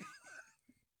going?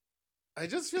 I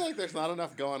just feel like there's not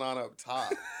enough going on up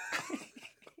top.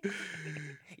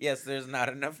 Yes, there's not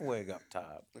enough wig up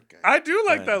top. Okay. I do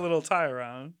like that little tie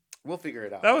around. We'll figure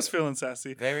it out. That was feeling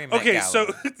sassy. Very Met okay. Gala.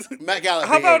 So Met Gala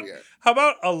how about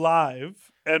behavior.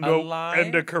 alive and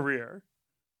Alive? a career?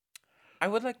 I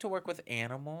would like to work with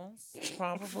animals,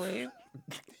 probably.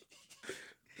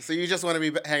 So you just want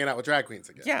to be hanging out with drag queens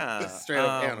again? Yeah. Straight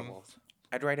up animals.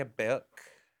 I'd write a book.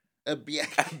 A book.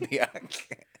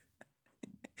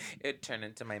 It'd turn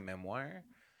into my memoir.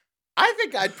 I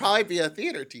think I'd probably be a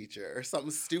theater teacher or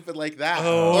something stupid like that.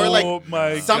 Oh, or like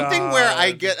my something where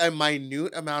I God. get a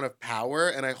minute amount of power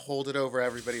and I hold it over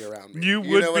everybody around me. You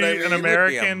would know be what I an mean?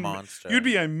 American. monster. You'd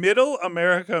be a middle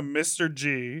America Mr.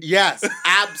 G. Yes,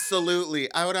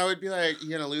 absolutely. I would be like,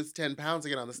 you're gonna lose 10 pounds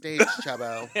again on the stage,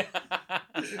 Chubbo.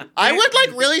 I would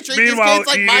like really treat these Meanwhile, kids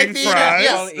like my eating theater. fries.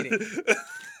 Yes.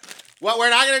 What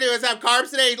we're not gonna do is have carbs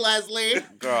today, Leslie.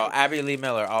 Girl, Abby Lee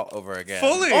Miller all over again.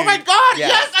 Fully. Oh my God! Yeah.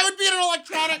 Yes, I would be an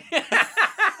electronic.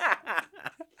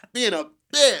 Being a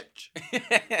bitch.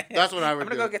 That's what I would I'm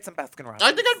gonna do. go get some Baskin Robbins.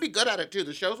 I think I'd be good at it too.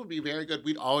 The shows would be very good.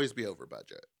 We'd always be over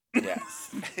budget.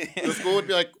 Yes. The school would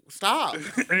be like, stop.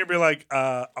 And you'd be like,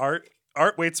 art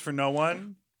waits for no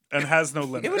one and has no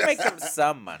limit. It would make them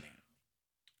some money.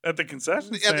 At the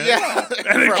concession Yeah, stand. yeah.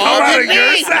 And it For come all out you of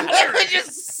your need. salary. We're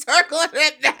just circling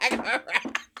it back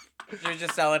around. You're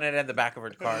just selling it in the back of her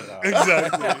car, though.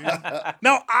 Exactly.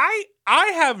 Now, I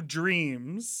have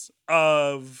dreams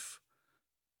of,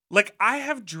 like,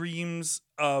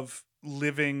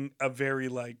 living a very,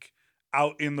 like,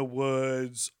 out in the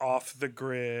woods, off the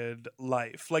grid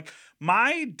life. Like,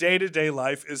 my day-to-day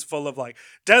life is full of, like,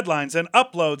 deadlines and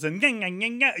uploads and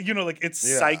you know, like, it's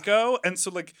psycho. And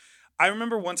so, like, I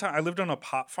remember one time I lived on a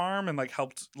pot farm and, like,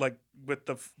 helped, like, with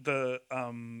the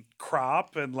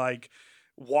crop and, like,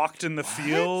 walked in the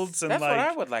fields and That's like what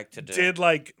I would like to do. did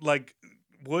like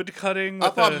wood cutting with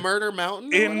Up on Murder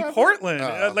Mountain? or in whatever? Portland,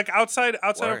 Oh. like outside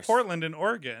of Worse. Portland in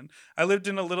Oregon. I lived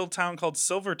in a little town called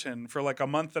Silverton for like a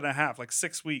month and a half, like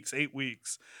 6 weeks, 8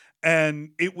 weeks.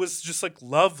 And it was just like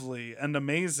lovely and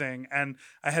amazing. And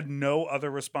I had no other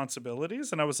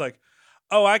responsibilities. And I was like,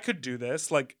 oh, I could do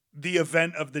this. Like the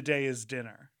event of the day is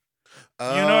dinner. You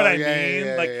know what I mean?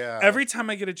 Yeah, like yeah. every time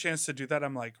I get a chance to do that,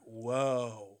 I'm like,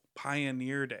 whoa,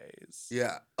 pioneer days.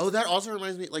 Yeah. Oh, that also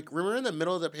reminds me, like, remember in the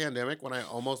middle of the pandemic when I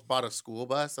almost bought a school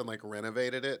bus and, like,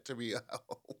 renovated it to be a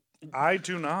home? I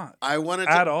do not. I wanted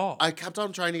to. At all. I kept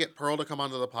on trying to get Pearl to come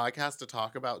onto the podcast to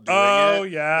talk about doing Oh,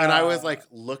 it. yeah. And I was, like,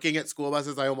 looking at school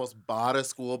buses. I almost bought a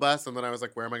school bus, and then I was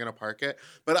like, where am I going to park it?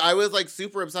 But I was, like,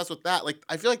 super obsessed with that. Like,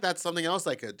 I feel like that's something else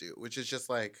I could do, which is just,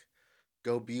 like,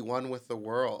 go be one with the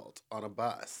world on a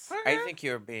bus. I think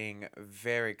you're being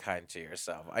very kind to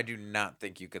yourself. I do not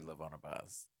think you could live on a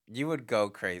bus. You would go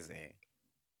crazy.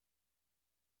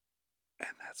 And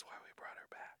that's why we brought her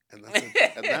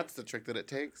back. And that's the trick that it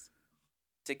takes.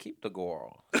 To keep the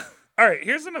girl. All right,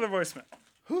 here's another voicemail.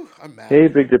 Whew, I'm mad. Hey,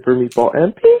 Big Dipper Meatball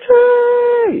and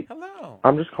PJ! Hello.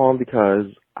 I'm just calling because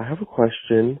I have a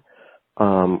question.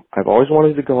 I've always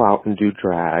wanted to go out and do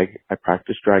drag. I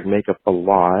practice drag makeup a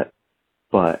lot,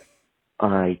 but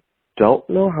I don't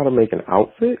know how to make an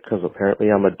outfit because apparently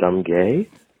I'm a dumb gay.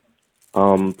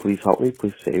 Please help me.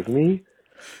 Please save me.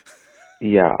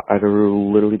 Yeah, I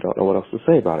literally don't know what else to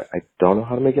say about it. I don't know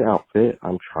how to make an outfit.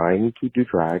 I'm trying to do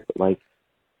drag, but like,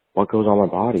 what goes on my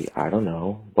body? I don't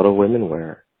know. What do women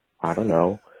wear? I don't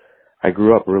know. I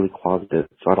grew up really closeted,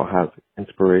 so I don't have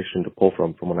inspiration to pull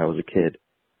from when I was a kid.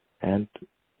 And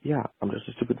yeah, I'm just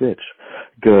a stupid bitch.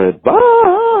 Goodbye!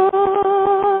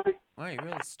 Wow, you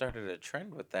really started a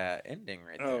trend with that ending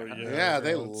right Oh, there. huh? yeah. Yeah,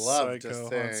 they Girl, love to psycho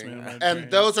haunts me in sing. my And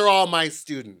dreams. those are all my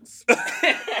students.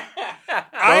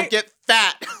 I- Don't get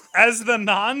fat. As the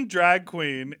non-drag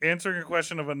queen, answering a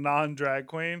question of a non-drag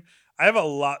queen, I have a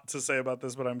lot to say about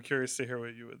this, but I'm curious to hear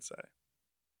what you would say.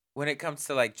 When it comes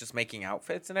to like just making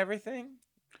outfits and everything,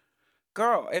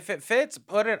 girl, if it fits,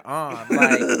 put it on.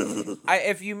 Like,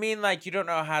 if you mean like you don't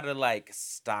know how to like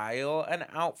style an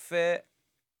outfit,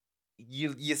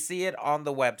 you see it on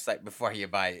the website before you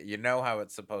buy it. You know how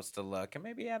it's supposed to look, and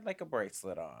maybe add like a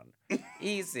bracelet on.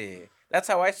 Easy. That's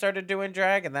how I started doing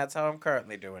drag, and that's how I'm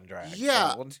currently doing drag. So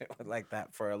Yeah. we'll do it like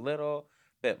that for a little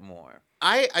bit more.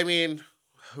 I mean,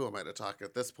 who am I to talk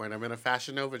at this point? I'm in a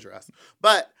Fashion Nova dress.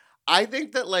 But I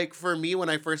think that, like, for me, when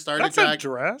I first started That's drag... a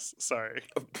dress? Sorry.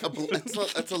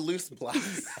 It's a loose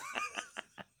blouse.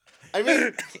 I mean,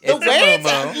 the It's way a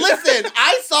muumuu. listen,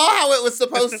 I saw how it was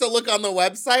supposed to look on the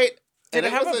website. Did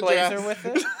it have was a blazer dress.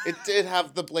 with it? It did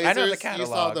have the blazer. I know the You saw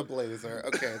catalog. the blazer.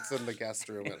 Okay, it's in the guest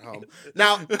room at home.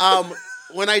 Now,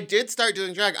 when I did start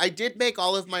doing drag, I did make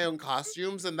all of my own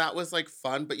costumes, and that was, like,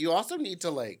 fun. But you also need to,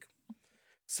 like,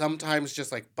 sometimes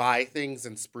just, like, buy things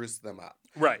and spruce them up.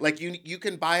 Right. Like, you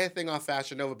can buy a thing off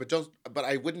Fashion Nova, but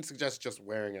I wouldn't suggest just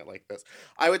wearing it like this.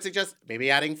 I would suggest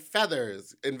maybe adding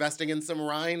feathers, investing in some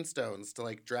rhinestones to,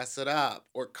 like, dress it up,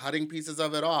 or cutting pieces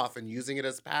of it off and using it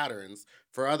as patterns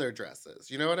for other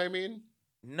dresses. You know what I mean?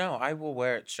 No, I will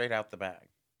wear it straight out the bag.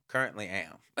 Currently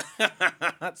am.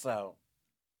 So.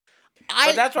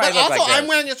 But that's why I But look also, like I'm this.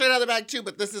 wearing it straight out of the bag too.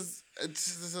 But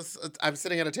I'm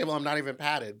sitting at a table. I'm not even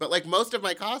padded. But, like, most of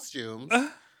my costumes,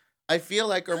 I feel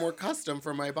like are more custom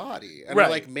for my body and are,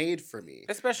 like, made for me.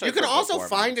 Especially you can for also performance.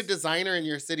 find a designer in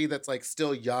your city that's, like,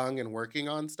 still young and working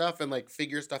on stuff and, like,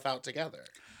 figure stuff out together.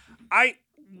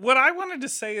 What I wanted to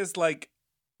say is, like,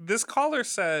 this caller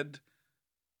said,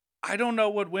 I don't know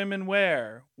what women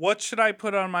wear. What should I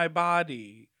put on my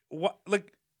body? What,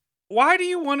 like, why do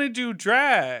you want to do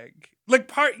drag?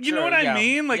 Like, you know what I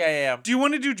mean? Like, do you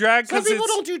want to do drag Some because people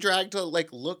don't do drag to, like,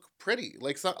 look pretty.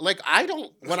 Like, I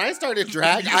don't. When I started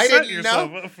drag, I didn't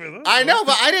know. I know,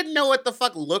 but I didn't know what the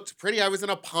fuck looked pretty. I was in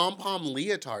a pom-pom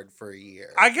leotard for a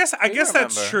year. I guess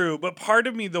that's true, but part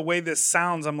of me, the way this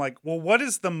sounds, I'm like, well, what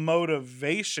is the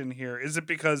motivation here? Is it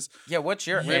because what's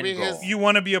your end goal? You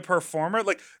want to be a performer?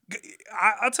 Like,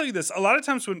 I'll tell you this: a lot of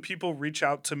times when people reach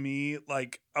out to me,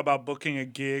 like, about booking a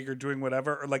gig or doing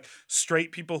whatever, or like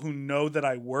straight people who know that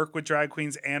I work with drag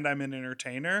queens and I'm an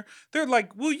entertainer, they're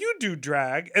like, "Will you do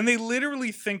drag?" And they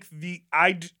literally think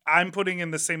I'm putting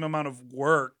in the same amount of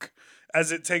work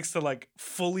as it takes to, like,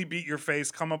 fully beat your face,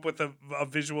 come up with a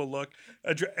visual look.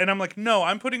 And I'm like, no,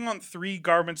 I'm putting on 3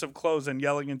 garments of clothes and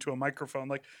yelling into a microphone.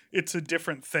 Like, it's a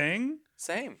different thing.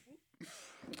 Same.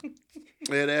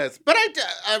 It is. But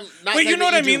I'm not saying you know that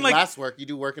what I you mean? do Like, less work. You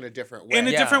do work in a different way. In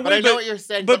a different way. But I know what you're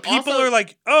saying. But people also, are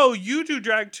like, oh, you do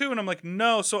drag too. And I'm like,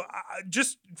 no. So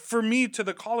just for me, to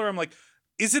the caller, I'm like,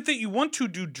 is it that you want to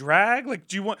do drag? Like,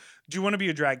 do you want to be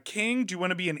a drag king? Do you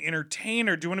want to be an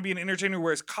entertainer? Do you want to be an entertainer who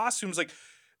wears costumes? Like,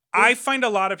 I find a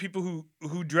lot of people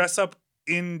who dress up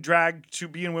in drag to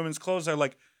be in women's clothes are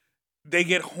like, they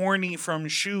get horny from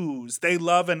shoes. They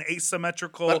love an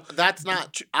asymmetrical. But that's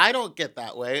not. I don't get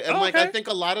that way. And, like, I think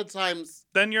a lot of times.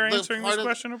 Then you're answering this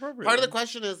question appropriately. Part of the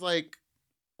question is, like,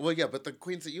 well, yeah, but the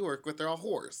queens that you work with, they're all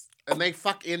whores. And they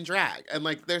fuck in drag. And,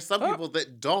 like, there's some people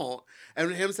that don't.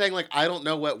 And him saying, like, I don't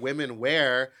know what women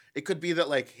wear, it could be that,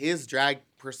 like, his drag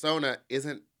persona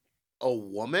isn't a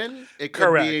woman. It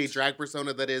could be a drag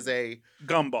persona that is a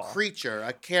gumball creature,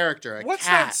 a character, a What's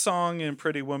cat. that song in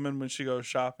Pretty Woman when she goes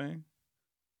shopping?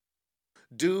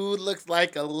 Dude looks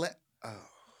like a...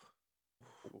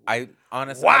 I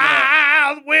honestly...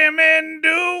 Wild women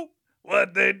do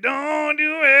what they don't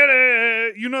do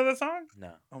it. You know that song?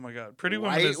 No. Oh my God. Pretty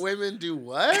Woman White women do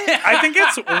what? I think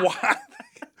it's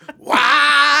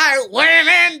Why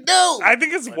women do. I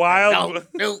think it's wild.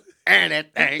 Don't do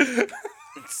anything.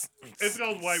 It's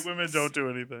called White Women Don't Do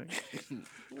Anything.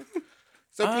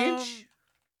 So Peach,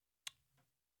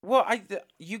 well,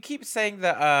 you keep saying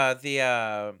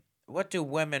the what do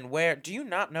women wear? Do you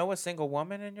not know a single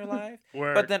woman in your life?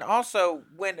 But then also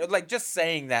when, like, just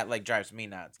saying that, like, drives me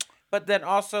nuts. But then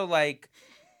also, like,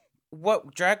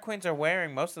 what drag queens are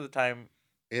wearing most of the time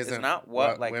is not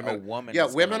what like women, a woman. Yeah,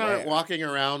 is women gonna aren't wear. walking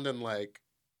around in, like,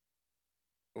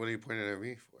 what are you pointing at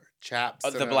me for? Chaps.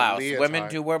 The and a blouse. leotard. Women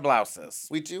do wear blouses.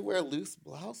 We do wear loose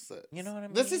blouses. You know what I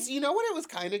mean? This is, you know what it was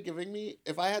kind of giving me?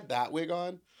 If I had that wig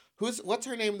on, what's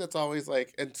her name that's always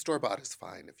like, and store-bought is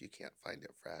fine if you can't find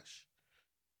it fresh.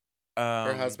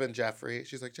 Her husband, Jeffrey.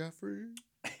 She's like, Jeffrey.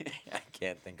 I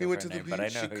can't think He of went her to the name, but I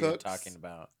beach, know she who you're cooks. talking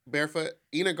about. Barefoot.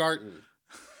 Ina Garten.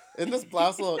 Isn't this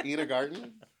blouse a little Ina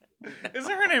Garten?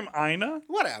 Isn't her name Ina?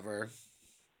 Whatever.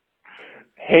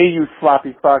 Hey, you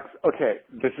sloppy fucks. Okay,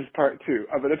 this is part 2.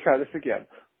 I'm going to try this again.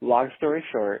 Long story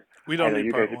short, we don't I know need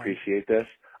you part guys 1. appreciate this.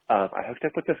 I hooked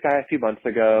up with this guy a few months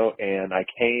ago, and I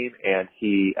came, and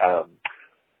he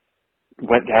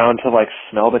went down to, like,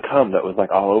 smell the cum that was,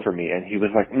 like, all over me, and he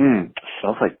was like,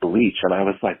 smells like bleach, and I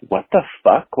was like, what the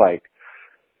fuck? Like,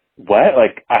 what?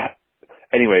 Like,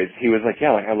 anyways, he was like,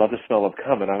 yeah, like, I love the smell of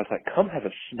cum, and I was like, cum has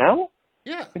a smell?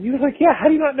 Yeah. And he was like, yeah, how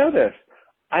do you not know this?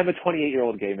 I'm a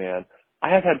 28-year-old gay man.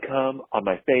 I have had cum on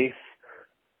my face,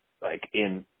 like,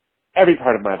 in every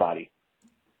part of my body.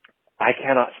 I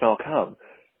cannot smell cum.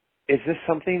 Is this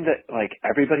something that, like,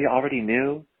 everybody already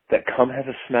knew, that cum has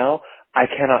a smell? I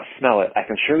cannot smell it. I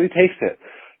can surely taste it.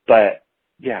 But,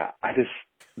 yeah,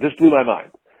 this blew my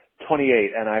mind.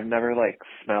 28, and I've never, like,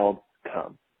 smelled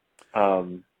cum.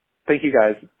 Thank you,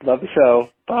 guys. Love the show.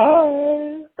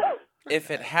 Bye!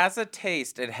 If it has a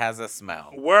taste, it has a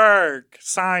smell. Work.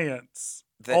 Science.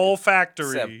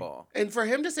 Olfactory. Simple. And for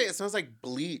him to say it smells like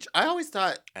bleach, I always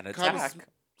thought An cum attack.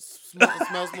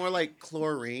 smells more like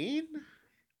chlorine.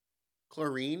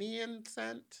 Chlorinian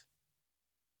scent.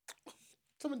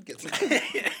 Someone get some. Brad!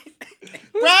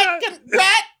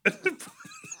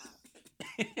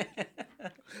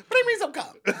 What do you mean some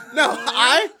cum? No,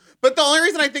 but the only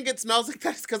reason I think it smells like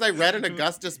that is because I read an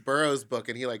Augustus Burroughs book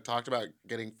and he like talked about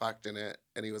getting fucked in it.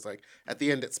 And he was like, at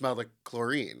the end, it smelled like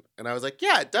chlorine. And I was like,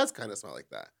 yeah, it does kind of smell like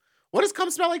that. What does cum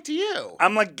smell like to you?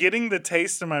 I'm like getting the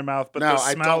taste in my mouth, but No, the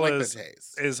I smell don't like is, the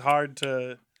taste. is hard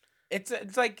to. It's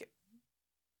like,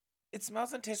 it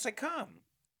smells and tastes like cum.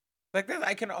 Like that,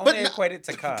 I can only equate it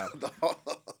to cum.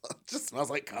 It just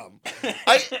smells like cum.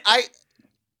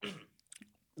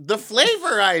 The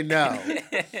flavor I know,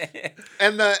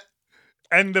 and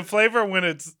the flavor when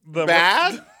it's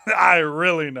bad. I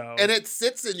really know, and it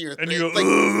sits in your throat. And you go,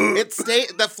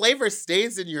 the flavor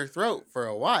stays in your throat for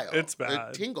a while. It's bad.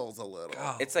 It tingles a little.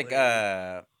 It's like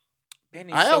penny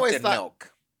I soaked always in thought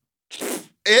milk.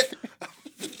 it.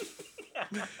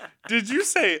 Did you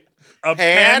say a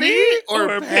penny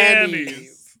or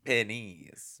pennies?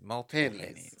 Pennies. Multiple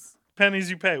pennies. Pennies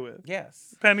you pay with.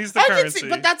 Yes. Pennies the I currency. can see,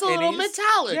 but that's a little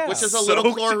metallic, which is a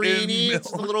little chlorine-y,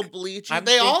 it's a little bleachy.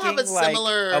 They all have a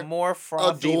similar, a more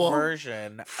frothy odor.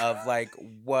 version of like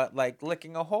what like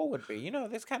licking a hole would be. You know,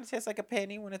 this kind of tastes like a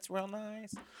penny when it's real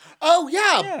nice. Oh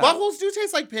yeah, buttholes do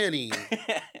taste like penny.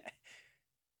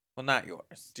 Well, not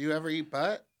yours. Do you ever eat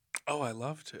butt? Oh, I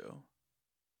love to.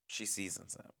 She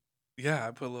seasons it. Yeah,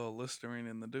 I put a little Listerine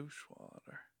in the douche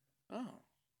water. Oh.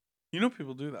 You know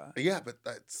people do that. Yeah, but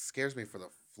that scares me for the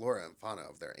flora and fauna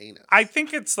of their anus. I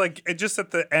think it's like it just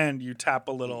at the end you tap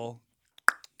a little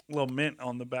mint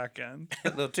on the back end.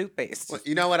 A little toothpaste. Well,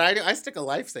 you know what I do? I stick a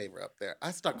Lifesaver up there.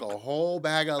 I stuck a whole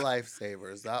bag of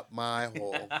Lifesavers up my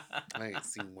hole. I ain't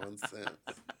seen one since.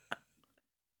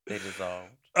 They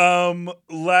dissolved.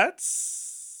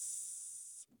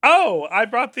 Let's. Oh, I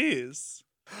brought these.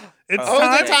 It's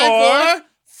time for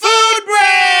food break.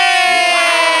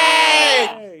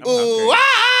 Ooh,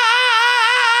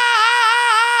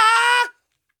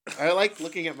 I like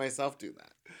looking at myself do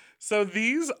that. So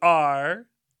these are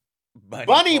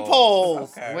bunny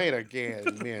poles. Okay. Wait again,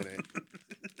 minute.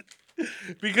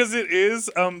 Because it is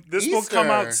this will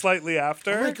come out Easter. slightly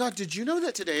after. Oh my god, did you know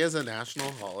that today is a national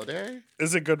holiday?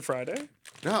 Is it Good Friday?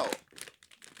 No.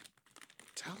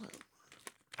 Tell him.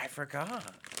 I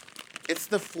forgot. It's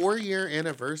the 4-year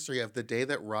anniversary of the day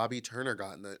that Robbie Turner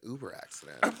got in the Uber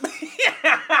accident.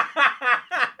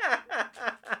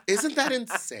 Isn't that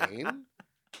insane?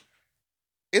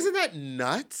 Isn't that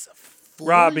nuts?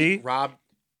 Robbie. Rob.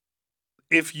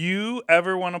 If you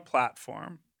ever want a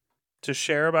platform to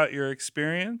share about your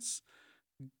experience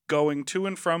going to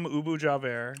and from Ubu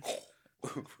Javer,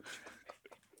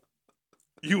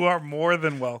 you are more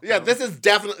than welcome. Yeah,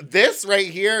 this right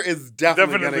here is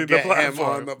definitely going to get him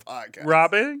on the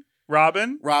podcast.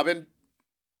 Robin,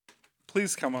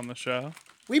 please come on the show.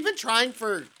 We've been trying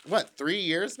for, 3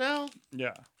 years now?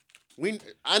 Yeah. And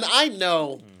I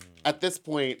know at this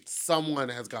point someone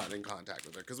has gotten in contact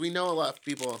with her because we know a lot of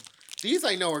people. These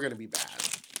I know are going to be bad.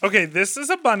 Okay, this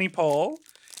is a bunny pole.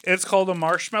 It's called a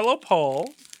marshmallow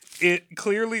pole. It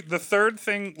clearly, the third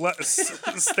thing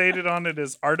stated on it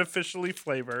is artificially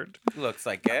flavored. Looks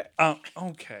like it.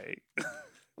 Okay.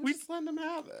 We just let them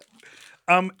have it.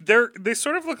 They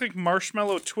sort of look like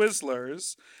marshmallow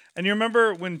Twizzlers. And you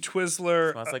remember when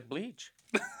Twizzler... Smells like bleach.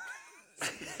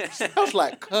 Smells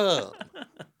like cum.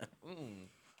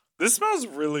 This smells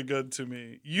really good to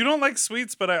me. You don't like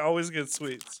sweets, but I always get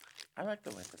sweets. I like the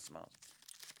way this smells.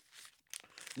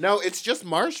 No, it's just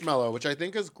marshmallow, which I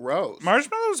think is gross.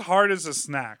 Marshmallow is hard as a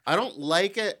snack. I don't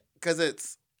like it because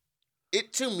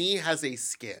it to me has a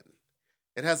skin.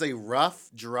 It has a rough,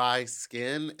 dry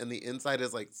skin, and the inside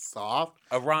is like soft.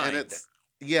 A rind. And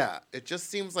it just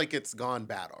seems like it's gone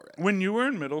bad already. When you were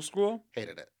in middle school?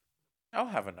 Hated it. I'll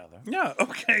have another. Yeah,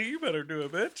 okay, you better do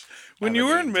it, bitch. When you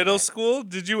were in middle school,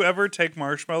 did you ever take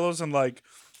marshmallows and like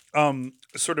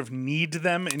sort of knead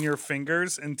them in your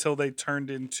fingers until they turned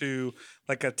into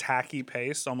like a tacky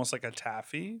paste, almost like a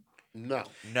taffy? No.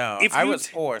 No, If I you was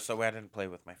poor, so I didn't play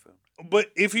with my food. But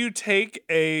if you take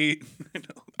a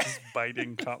this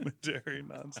biting commentary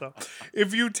nonstop.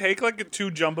 If you take like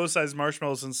 2 jumbo-sized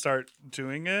marshmallows and start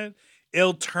doing it,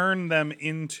 it'll turn them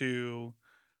into.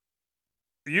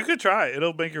 You could try.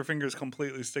 It'll make your fingers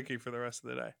completely sticky for the rest of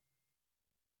the day.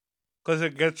 Because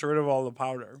it gets rid of all the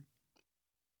powder.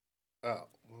 Oh,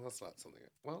 well, that's not something.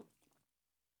 Well,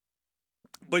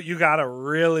 but you gotta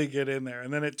really get in there,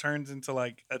 and then it turns into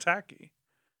like a tacky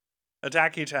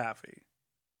taffy.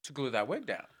 To glue that wig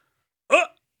down.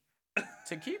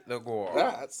 To keep the gore.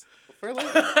 That's for later.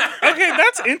 Okay,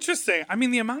 that's interesting. I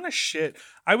mean, the amount of shit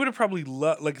I would have probably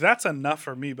loved. Like, that's enough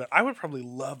for me, but I would probably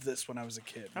love this when I was a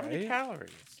kid. How many calories?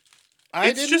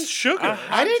 It's just sugar.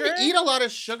 I didn't eat a lot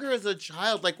of sugar as a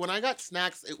child. Like when I got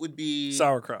snacks, it would be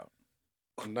Sauerkraut.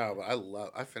 No,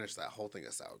 but I finished that whole thing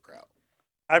of sauerkraut.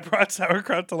 I brought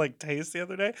sauerkraut to like taste the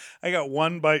other day. I got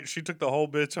one bite. She took the whole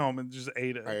bitch home and just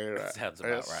ate it. Sounds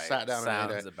about right. Sat down and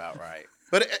ate Sounds it. about right.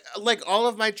 But like all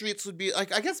of my treats would be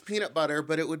like, I guess peanut butter,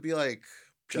 but it would be like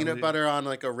peanut Jelly. butter on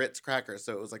like a Ritz cracker,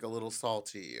 so it was like a little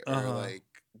salty, or Uh-huh. like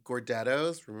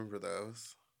Gordettos. Remember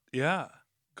those? Yeah,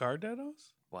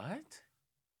 Gardettos. What?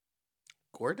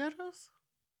 Gordettos?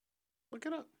 Look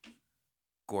it up.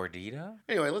 Gordita?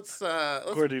 Anyway, let's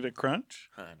Gordita Crunch.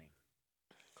 Honey.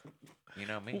 You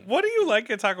know me. What do you like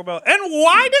at Taco Bell? And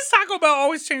why does Taco Bell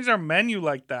always change their menu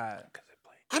like that?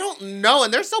 I don't know,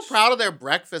 and they're so proud of their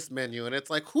breakfast menu, and it's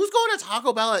like, who's going to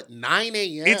Taco Bell at 9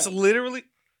 a.m.? It's literally.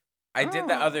 I did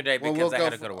the other day because we'll I go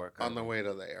had to go to work. on the way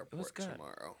to the It was airport good.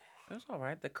 tomorrow. It was all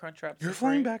right. The crunch wraps. You're are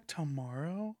flying free. back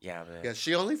tomorrow? Yeah, but Yeah,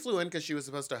 she only flew in because she was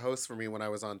supposed to host for me when I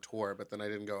was on tour, but then I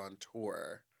didn't go on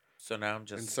tour. So now I'm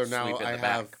just And so now sweeping I the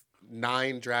have back.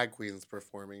 9 drag queens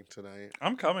performing tonight.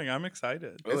 I'm coming. I'm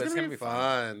excited. Ooh, It's gonna be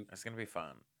fun. It's gonna be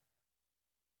fun.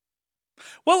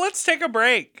 Well, let's take a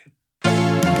break.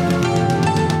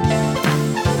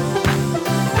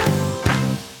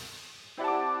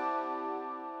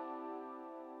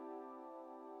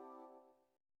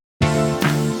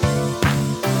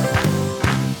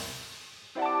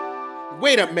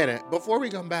 Wait a minute. Before we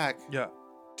come back, Yeah.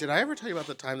 did I ever tell you about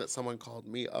the time that someone called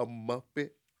me a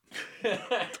Muppet?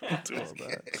 Don't do all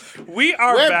that. We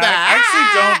are We're back. back. I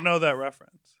actually don't know that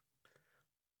reference.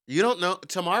 You don't know?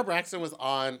 Tamar Braxton was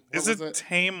on. Is What it was it?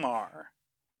 Tamar?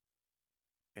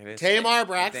 It is. Tamar I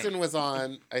Braxton think. was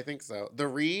on. I think so. The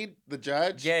Read, the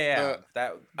judge. Yeah.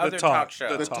 That other talk, talk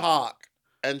show. The talk.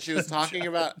 And she was talking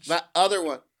about that other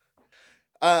one.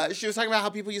 She was talking about how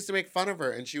people used to make fun of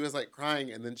her, and she was like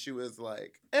crying, and then she was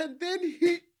like, and then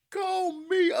he called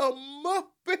me a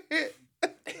Muppet.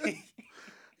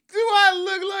 Do I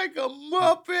look like a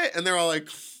Muppet? And they're all like,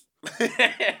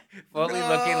 Fully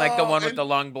looking like the one with and- the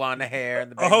long blonde hair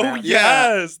and the big Oh, mouth.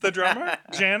 yes. The drummer?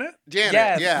 Janet? Janet,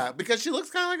 Yes. yeah, because she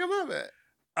looks kind of like a Muppet.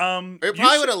 It You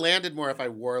probably should- would have landed more if I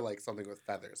wore like something with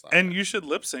feathers on. And it. you should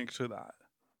lip sync to that.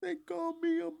 They call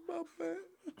me a Muppet.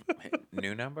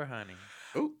 New number, honey.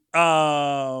 Ooh,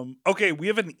 Okay, we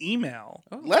have an email.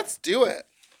 let's do it.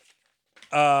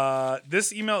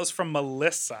 This email is from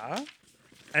Melissa,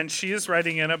 and she is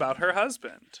writing in about her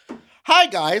husband. Hi,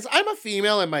 guys. I'm a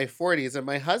female in my 40s, and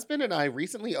my husband and I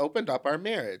recently opened up our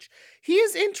marriage. He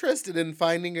is interested in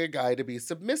finding a guy to be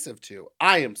submissive to.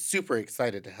 I am super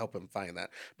excited to help him find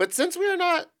that. But since we are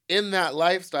not in that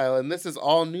lifestyle and this is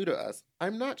all new to us,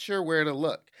 I'm not sure where to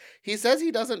look. He says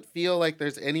he doesn't feel like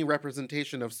there's any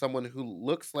representation of someone who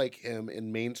looks like him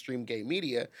in mainstream gay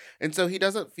media, and so he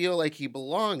doesn't feel like he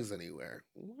belongs anywhere.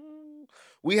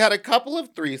 We had a couple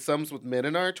of threesomes with men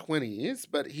in our 20s,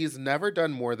 but he's never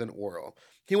done more than oral.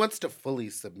 He wants to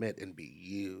fully submit and be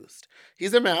used.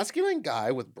 He's a masculine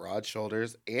guy with broad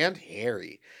shoulders and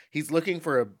hairy. He's looking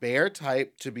for a bear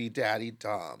type to be Daddy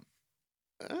Dom.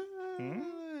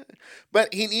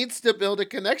 But he needs to build a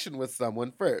connection with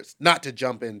someone first, not to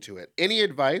jump into it. Any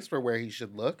advice for where he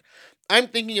should look? I'm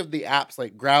thinking of the apps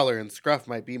like Growler and Scruff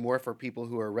might be more for people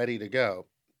who are ready to go.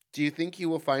 Do you think he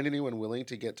will find anyone willing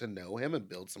to get to know him and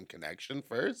build some connection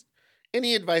first?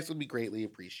 Any advice would be greatly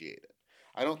appreciated.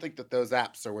 I don't think that those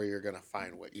apps are where you're going to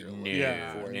find what you're looking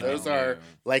for. Those are,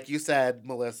 like you said,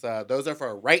 Melissa, those are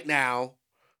for right now,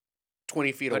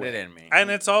 20 feet away. Put it in me. And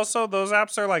it's also, those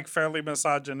apps are like fairly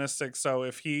misogynistic. So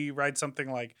if he writes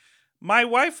something like, my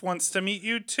wife wants to meet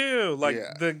you too, like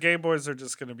Yeah. the gay boys are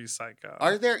just going to be psycho.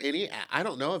 Are there any, I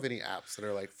don't know of any apps that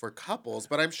are like for couples,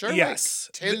 but I'm sure Yes.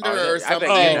 like Tinder Oh, or I something.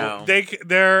 bet you Oh, know.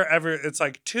 they're ever. It's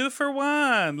like 2 for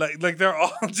 1. Like they're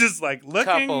all just like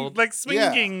looking, Coupled. like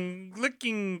swinging,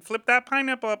 licking, flip that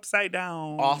pineapple upside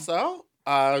down. Also,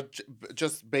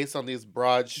 just based on these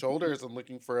broad shoulders and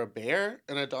looking for a bear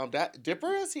and a Dom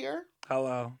Dipper is here.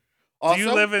 Hello. Also, Do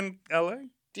you live in LA?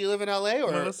 Do you live in LA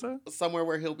or Melissa? somewhere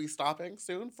where he'll be stopping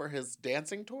soon for his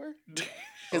dancing tour?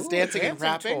 His dancing and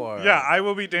rapping? tour. Yeah, I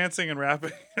will be dancing and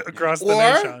rapping across the Or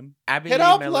nation. Abby hit Lee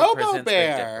up Miller Lobo presents Big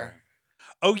Bear. Dipper.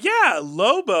 Oh yeah,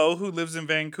 Lobo, who lives in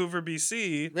Vancouver,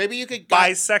 BC, Maybe you could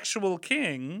bisexual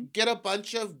king. get a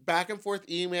bunch of back and forth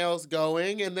emails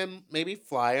going and then maybe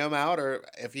fly him out, or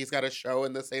if he's got a show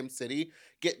in the same city,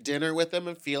 get dinner with him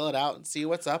and feel it out and see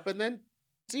what's up, and then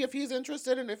see if he's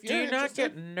interested and if Do you're you not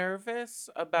interested. get nervous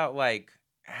about like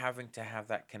having to have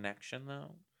that connection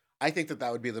though? I think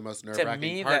that would be the most nerve-wracking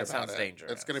me, part that about sounds it.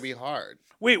 dangerous. It's going to be hard.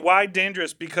 Wait, why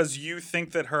dangerous? Because you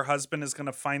think that her husband is going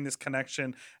to find this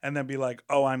connection and then be like,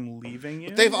 "Oh, I'm leaving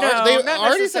you." They've No, already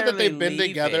not said that they've been necessarily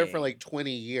together for leaving. like 20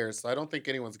 years, so I don't think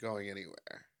anyone's going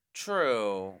anywhere.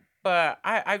 True. But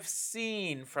I've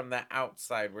seen from the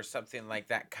outside where something like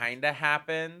that kind of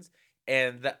happens,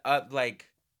 and the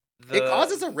It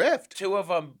causes a rift. two of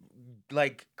them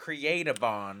like create a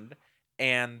bond,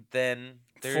 and then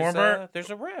there's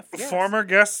a rift. Yes. Former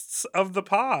guests of the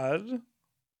pod.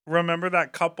 Remember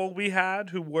that couple we had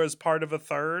who was part of a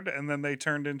third and then they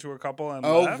turned into a couple and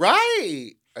Oh, left?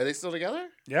 right. Are they still together?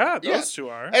 Yeah, those Yeah. two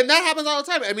are. And that happens all the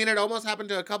time. I mean, it almost happened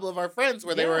to a couple of our friends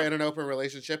where they were Yeah. in an open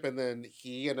relationship and then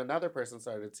he and another person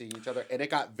started seeing each other and it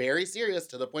got very serious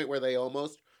to the point where they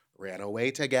almost ran away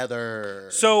together.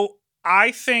 So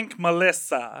I think,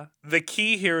 Melissa, the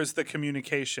key here is the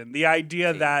communication. The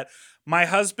idea that my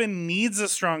husband needs a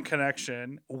strong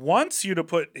connection, wants you to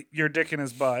put your dick in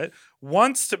his butt,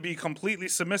 wants to be completely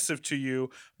submissive to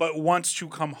you, but wants to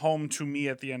come home to me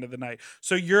at the end of the night.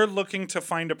 So you're looking to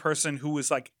find a person who is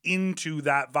like into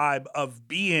that vibe of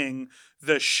being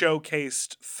the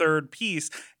showcased third piece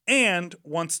and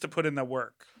wants to put in the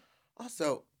work.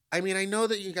 Also, I mean, I know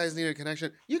that you guys need a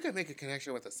connection. You can make a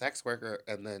connection with a sex worker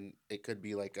and then it could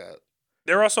be like a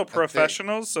They're also thing.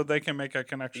 professionals, so they can make a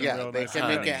connection. Yeah, real they nice can and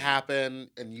make funny. it happen,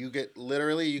 and you get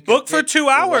literally you can Book for pick 2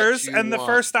 what hours, you and the want.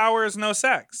 first hour is no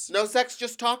sex. No sex,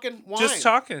 just talking wine. Just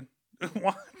talking.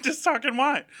 Just talking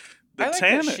wine. The I like that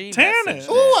tannin. she Tannin. messaged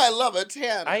Ooh, I love a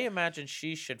tan. I imagine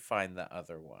she should find the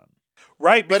other one.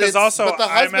 Right, But because it's- also but the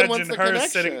I husband wants imagine the her connection.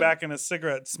 sitting back in a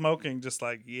cigarette smoking, just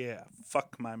like, yeah,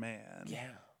 fuck my man. Yeah.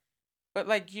 But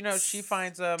like, you know, she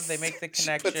finds them, they make the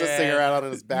connection. Puts a cigarette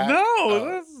on his back. No, Oh,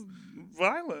 that's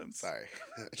violence. sorry.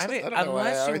 I mean, don't know why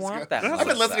unless I you always want go- that I've been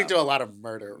Melissa. listening to a lot of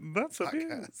murder That's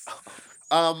abuse.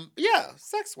 podcasts. Yeah,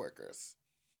 sex workers.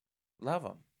 Love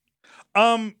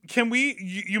them. Can we?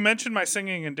 You mentioned my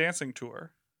singing and dancing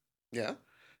tour. Yeah.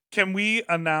 Can we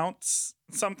announce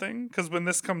something? Because when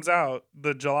this comes out,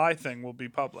 the July thing will be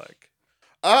public.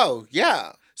 Oh,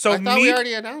 yeah. So I thought we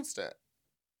already announced it.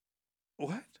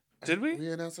 What? Did we? We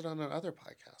announced it on another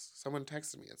podcast. Someone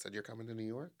texted me and said, "You're coming to New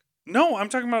York?" No, I'm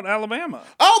talking about Alabama.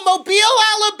 Oh,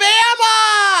 Mobile,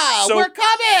 Alabama! So- We're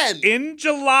coming! In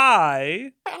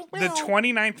July, the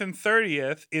 29th and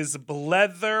 30th is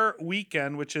Blether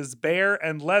Weekend, which is Bear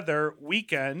and Leather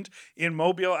Weekend in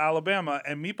Mobile, Alabama.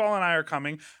 And Meatball and I are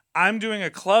coming. I'm doing a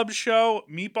club show.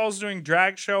 Meatball's doing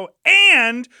drag show.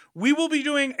 And we will be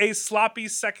doing a Sloppy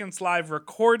Seconds live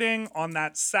recording on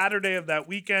that Saturday of that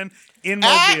weekend in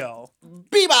Mobile.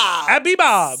 Bebop! At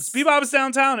Bebop's. Bebop's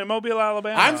downtown in Mobile,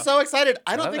 Alabama. I'm so excited.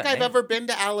 I don't Love think that I've name. ever been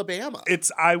to Alabama.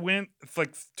 I went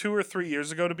like 2 or 3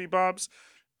 years ago to Bebop's.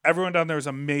 Everyone down there was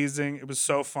amazing. It was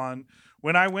so fun.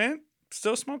 When I went,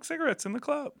 still smoked cigarettes in the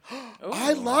club.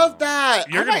 I love that.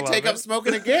 You're I gonna might take love up it.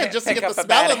 smoking again just to Pick get the up a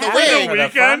smell bad in the habit. wing. For the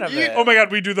fun of it. Oh my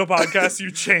God, we do the podcast. You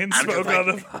chain I'm smoke just on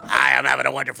like, the. I am having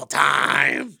a wonderful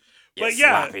time. But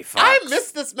yeah, I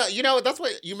miss the smell. You know, that's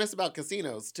what you miss about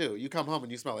casinos too. You come home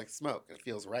and you smell like smoke. It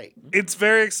feels right. it's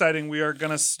very exciting. We are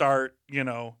gonna start,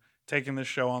 taking this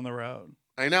show on the road.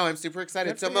 I know. I'm super excited.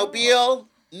 Good So for you. Mobile,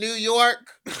 New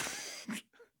York.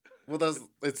 Well,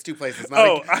 it's two places,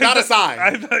 not a sign.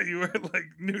 I thought you were like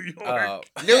New York. Oh.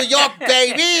 New York,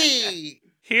 baby.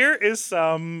 Here is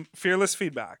some fearless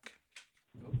feedback.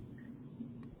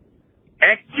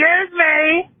 Excuse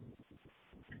me.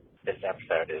 This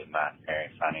episode is not very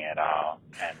funny at all,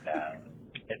 and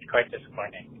it's quite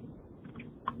disappointing.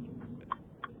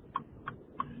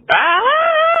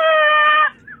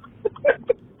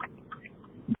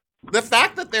 The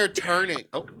fact that they're turning.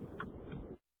 Oh.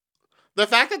 The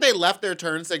fact that they left their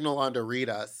turn signal on to read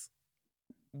us.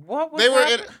 What was They were in.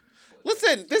 happening?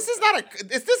 Listen, this is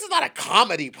not a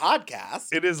comedy podcast.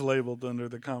 It is labeled under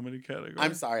the comedy category.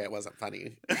 I'm sorry, it wasn't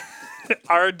funny.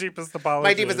 Our deepest apologies.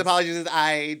 My deepest apologies is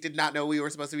I did not know we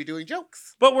were supposed to be doing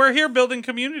jokes. But we're here building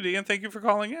community, and thank you for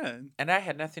calling in. And I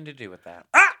had nothing to do with that.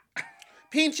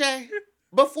 Pinche,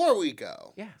 before we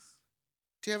go, Yes.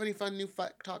 Do you have any fun new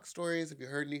fuck talk stories? Have you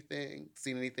heard anything?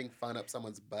 Seen anything fun up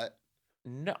someone's butt?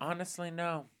 No, honestly,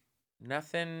 no.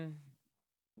 Nothing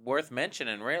worth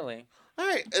mentioning, really. All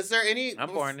right. Is there any I'm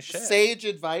boring as shit. sage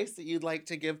advice that you'd like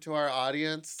to give to our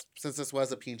audience? Since this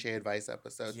was a Pinche advice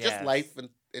episode, just Yes. life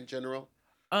in general.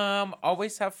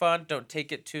 Always have fun. Don't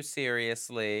take it too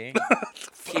seriously.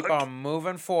 Keep on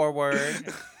moving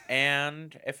forward.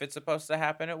 And if it's supposed to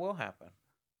happen, it will happen.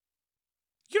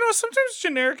 You know, sometimes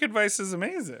generic advice is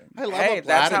amazing. I love Hey, a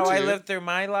that's how I platitude. live through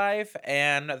my life,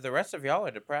 and the rest of y'all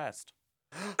are depressed.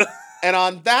 And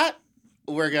on that,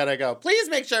 we're gonna go. Please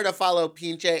make sure to follow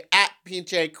Pinche at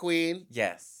Pinche Queen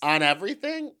Yes. on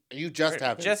everything. You just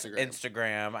have Just Instagram.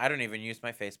 Instagram. I don't even use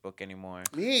my Facebook anymore.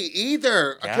 Me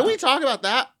either. Yeah. Can we talk about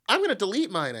that? I'm gonna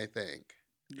delete mine, I think.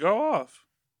 Go off.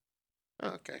 Oh,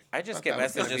 okay. I just Thought get that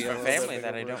was gonna messages be a from little family bit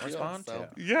that I of a don't reveal, respond so.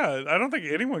 to. Yeah, I don't think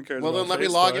anyone cares Well, about then let me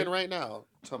log Facebook. in right now.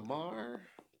 Tamar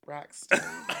Braxton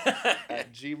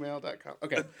at gmail.com.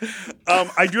 Okay.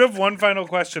 I do have one final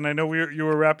question. I know you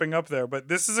were wrapping up there, but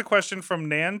this is a question from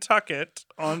Nantucket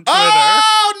on Twitter.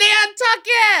 Oh,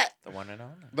 Nantucket! The one and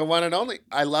only. The one and only.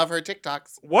 I love her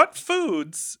TikToks. What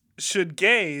foods should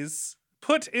gays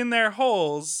put in their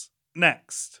holes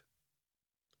next?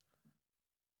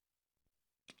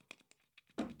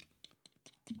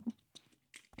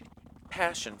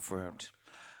 Passion fruit.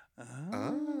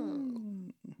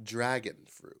 Oh. Dragon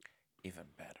fruit. Even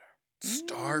better.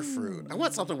 Star fruit. I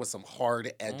want something with some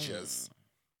hard edges.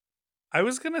 I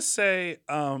was gonna say,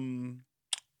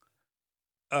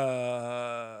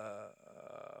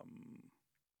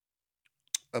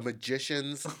 A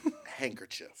magician's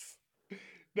handkerchief.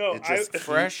 No, It just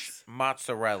Fresh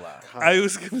mozzarella. I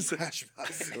was gonna say Fresh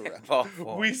mozzarella. Fall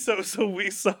for we it. we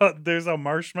saw there's a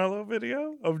marshmallow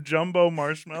video of jumbo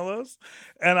marshmallows,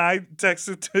 and I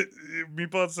texted to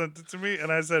Meatball sent it to me,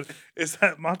 and I said, "Is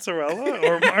that mozzarella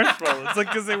or marshmallow?" It's like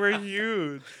because they were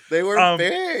huge. They were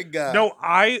big. No,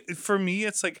 for me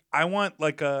it's like I want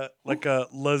like a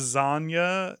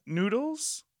lasagna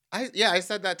noodles. I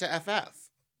said that to FF.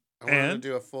 I wanted to And?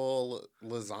 do a full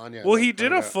lasagna. Well, like, he did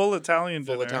a kinda full Italian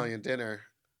dinner. Italian dinner,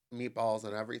 meatballs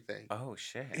and everything. Oh,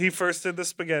 shit. He first did the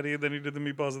spaghetti, then he did the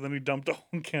meatballs, and then he dumped a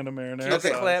whole can of marinara. Cue the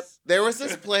sauce. clip. There was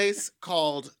this place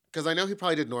called, because I know he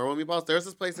probably did normal meatballs. There was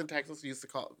this place in Texas we used to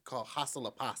call Hasta La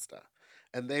Pasta,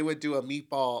 and they would do a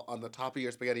meatball on the top of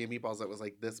your spaghetti and meatballs that was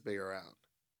like this big around.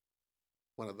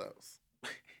 One of those,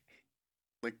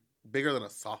 like bigger than a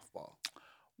softball.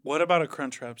 What about a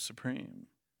Crunchwrap Supreme?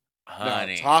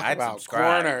 Honey, no, talk I'd about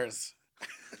subscribe. corners.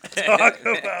 Talk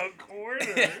about corners.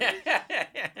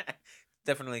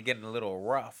 Definitely getting a little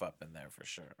rough up in there for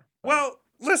sure. Well,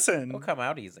 listen. It'll come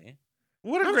out easy.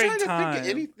 What a I'm great trying to time. think of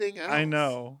anything else. I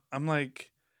know.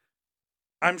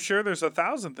 I'm sure there's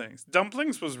 1,000 things.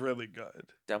 Dumplings was really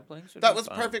good. Dumplings would That be was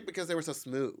fun. perfect because they were so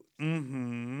smooth.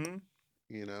 Mm-hmm.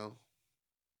 You know.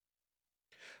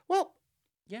 Well,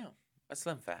 Yeah, a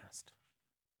Slim Fast.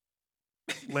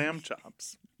 Lamb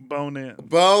chops. Bone in.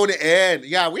 bone in.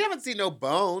 Yeah, we haven't seen no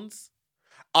bones.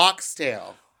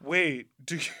 Oxtail. Wait,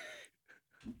 do you...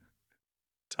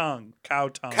 Tongue. Cow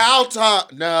tongue. Cow tongue.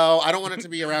 No, I don't want it to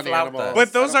be around Flauta. animals.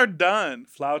 But those I are done.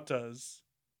 Flautas.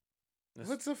 don't-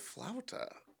 What's a flauta?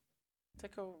 It's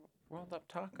like a rolled up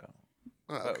taco,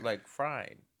 Oh, okay. but like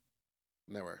fried.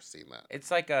 Never seen that. It's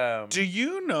like Do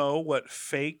you know what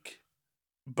fake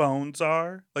bones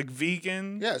are? Like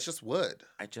vegan? Yeah, it's just wood.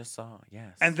 I just saw.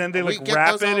 Yes. And then they We like get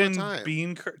wrap those all it the in time.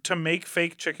 bean to make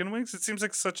fake chicken wings. It seems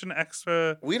like such an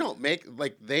extra. We don't make,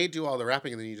 like, they do all the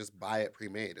wrapping and then you just buy it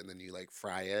pre-made and then you like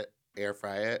fry it, air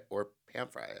fry it, or pan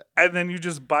fry it. And then you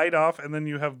just bite off, and then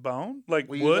you have bone, like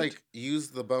We wood. like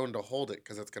use the bone to hold it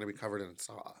because it's going to be covered in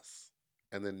sauce.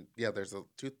 And then, yeah, there's a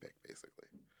toothpick basically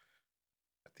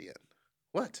at the end.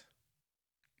 What?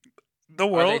 The Are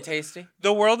they world, tasty?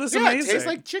 the world is Yeah, amazing. it tastes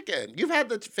like chicken. You've had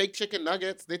the fake chicken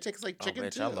nuggets. They taste like chicken oh,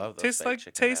 bitch, too. I love those. tastes fake like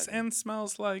chicken tastes nuggets. and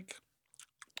smells like.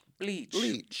 bleach.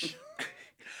 Bleach.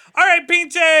 All right,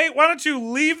 Pinche, why don't you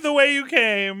leave the way you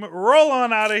came? Roll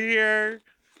on out of here.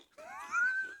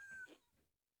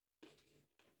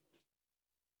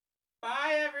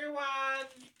 Bye, everyone.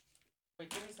 Wait,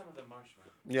 give me some of the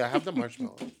marshmallow. Yeah, have the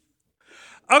marshmallow.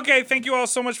 Okay, thank you all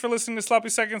so much for listening to Sloppy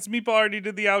Seconds. Meatball already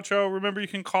did the outro. Remember, you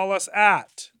can call us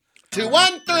at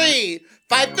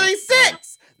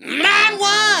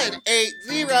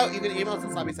 213-536-9180. You can email us at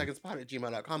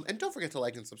sloppysecondspod@gmail.com. And don't forget to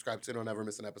like and subscribe so you don't ever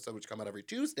miss an episode, which come out every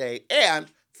Tuesday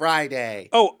and Friday.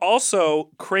 Oh, also,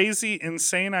 crazy,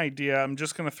 insane idea I'm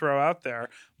just going to throw out there.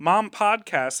 Mom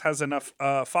Podcast has enough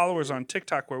followers on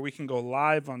TikTok where we can go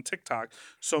live on TikTok.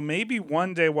 So maybe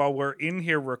one day while we're in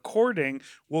here recording,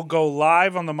 we'll go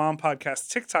live on the Mom Podcast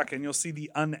TikTok and you'll see the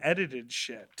unedited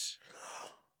shit.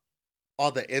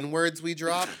 All the N-words we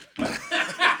drop. All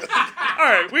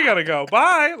right, we got to go.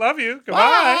 Bye. Love you. Goodbye.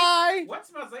 Bye. What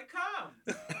smells like cum?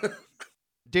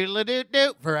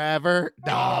 Doodle-a-doo-doo forever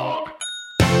dog.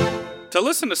 To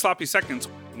listen to Sloppy Seconds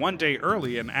one day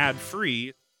early and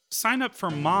ad-free, sign up for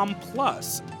Mom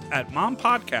Plus at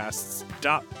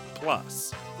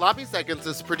mompodcasts.plus. Sloppy Seconds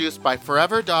is produced by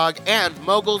Forever Dog and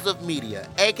Moguls of Media,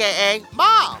 a.k.a.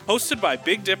 Mom. Hosted by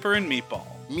Big Dipper and Meatball.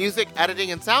 Music,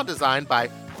 editing, and sound design by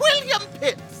William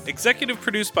Pitts. Executive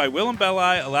produced by Willem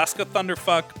Belli, Alaska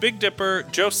Thunderfuck, Big Dipper,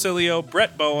 Joe Cilio,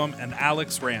 Brett Boehm, and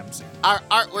Alex Ramsey. Our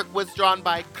artwork was drawn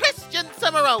by Christian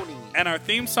Cimarroni. And our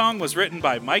theme song was written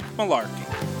by Mike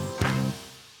Malarkey.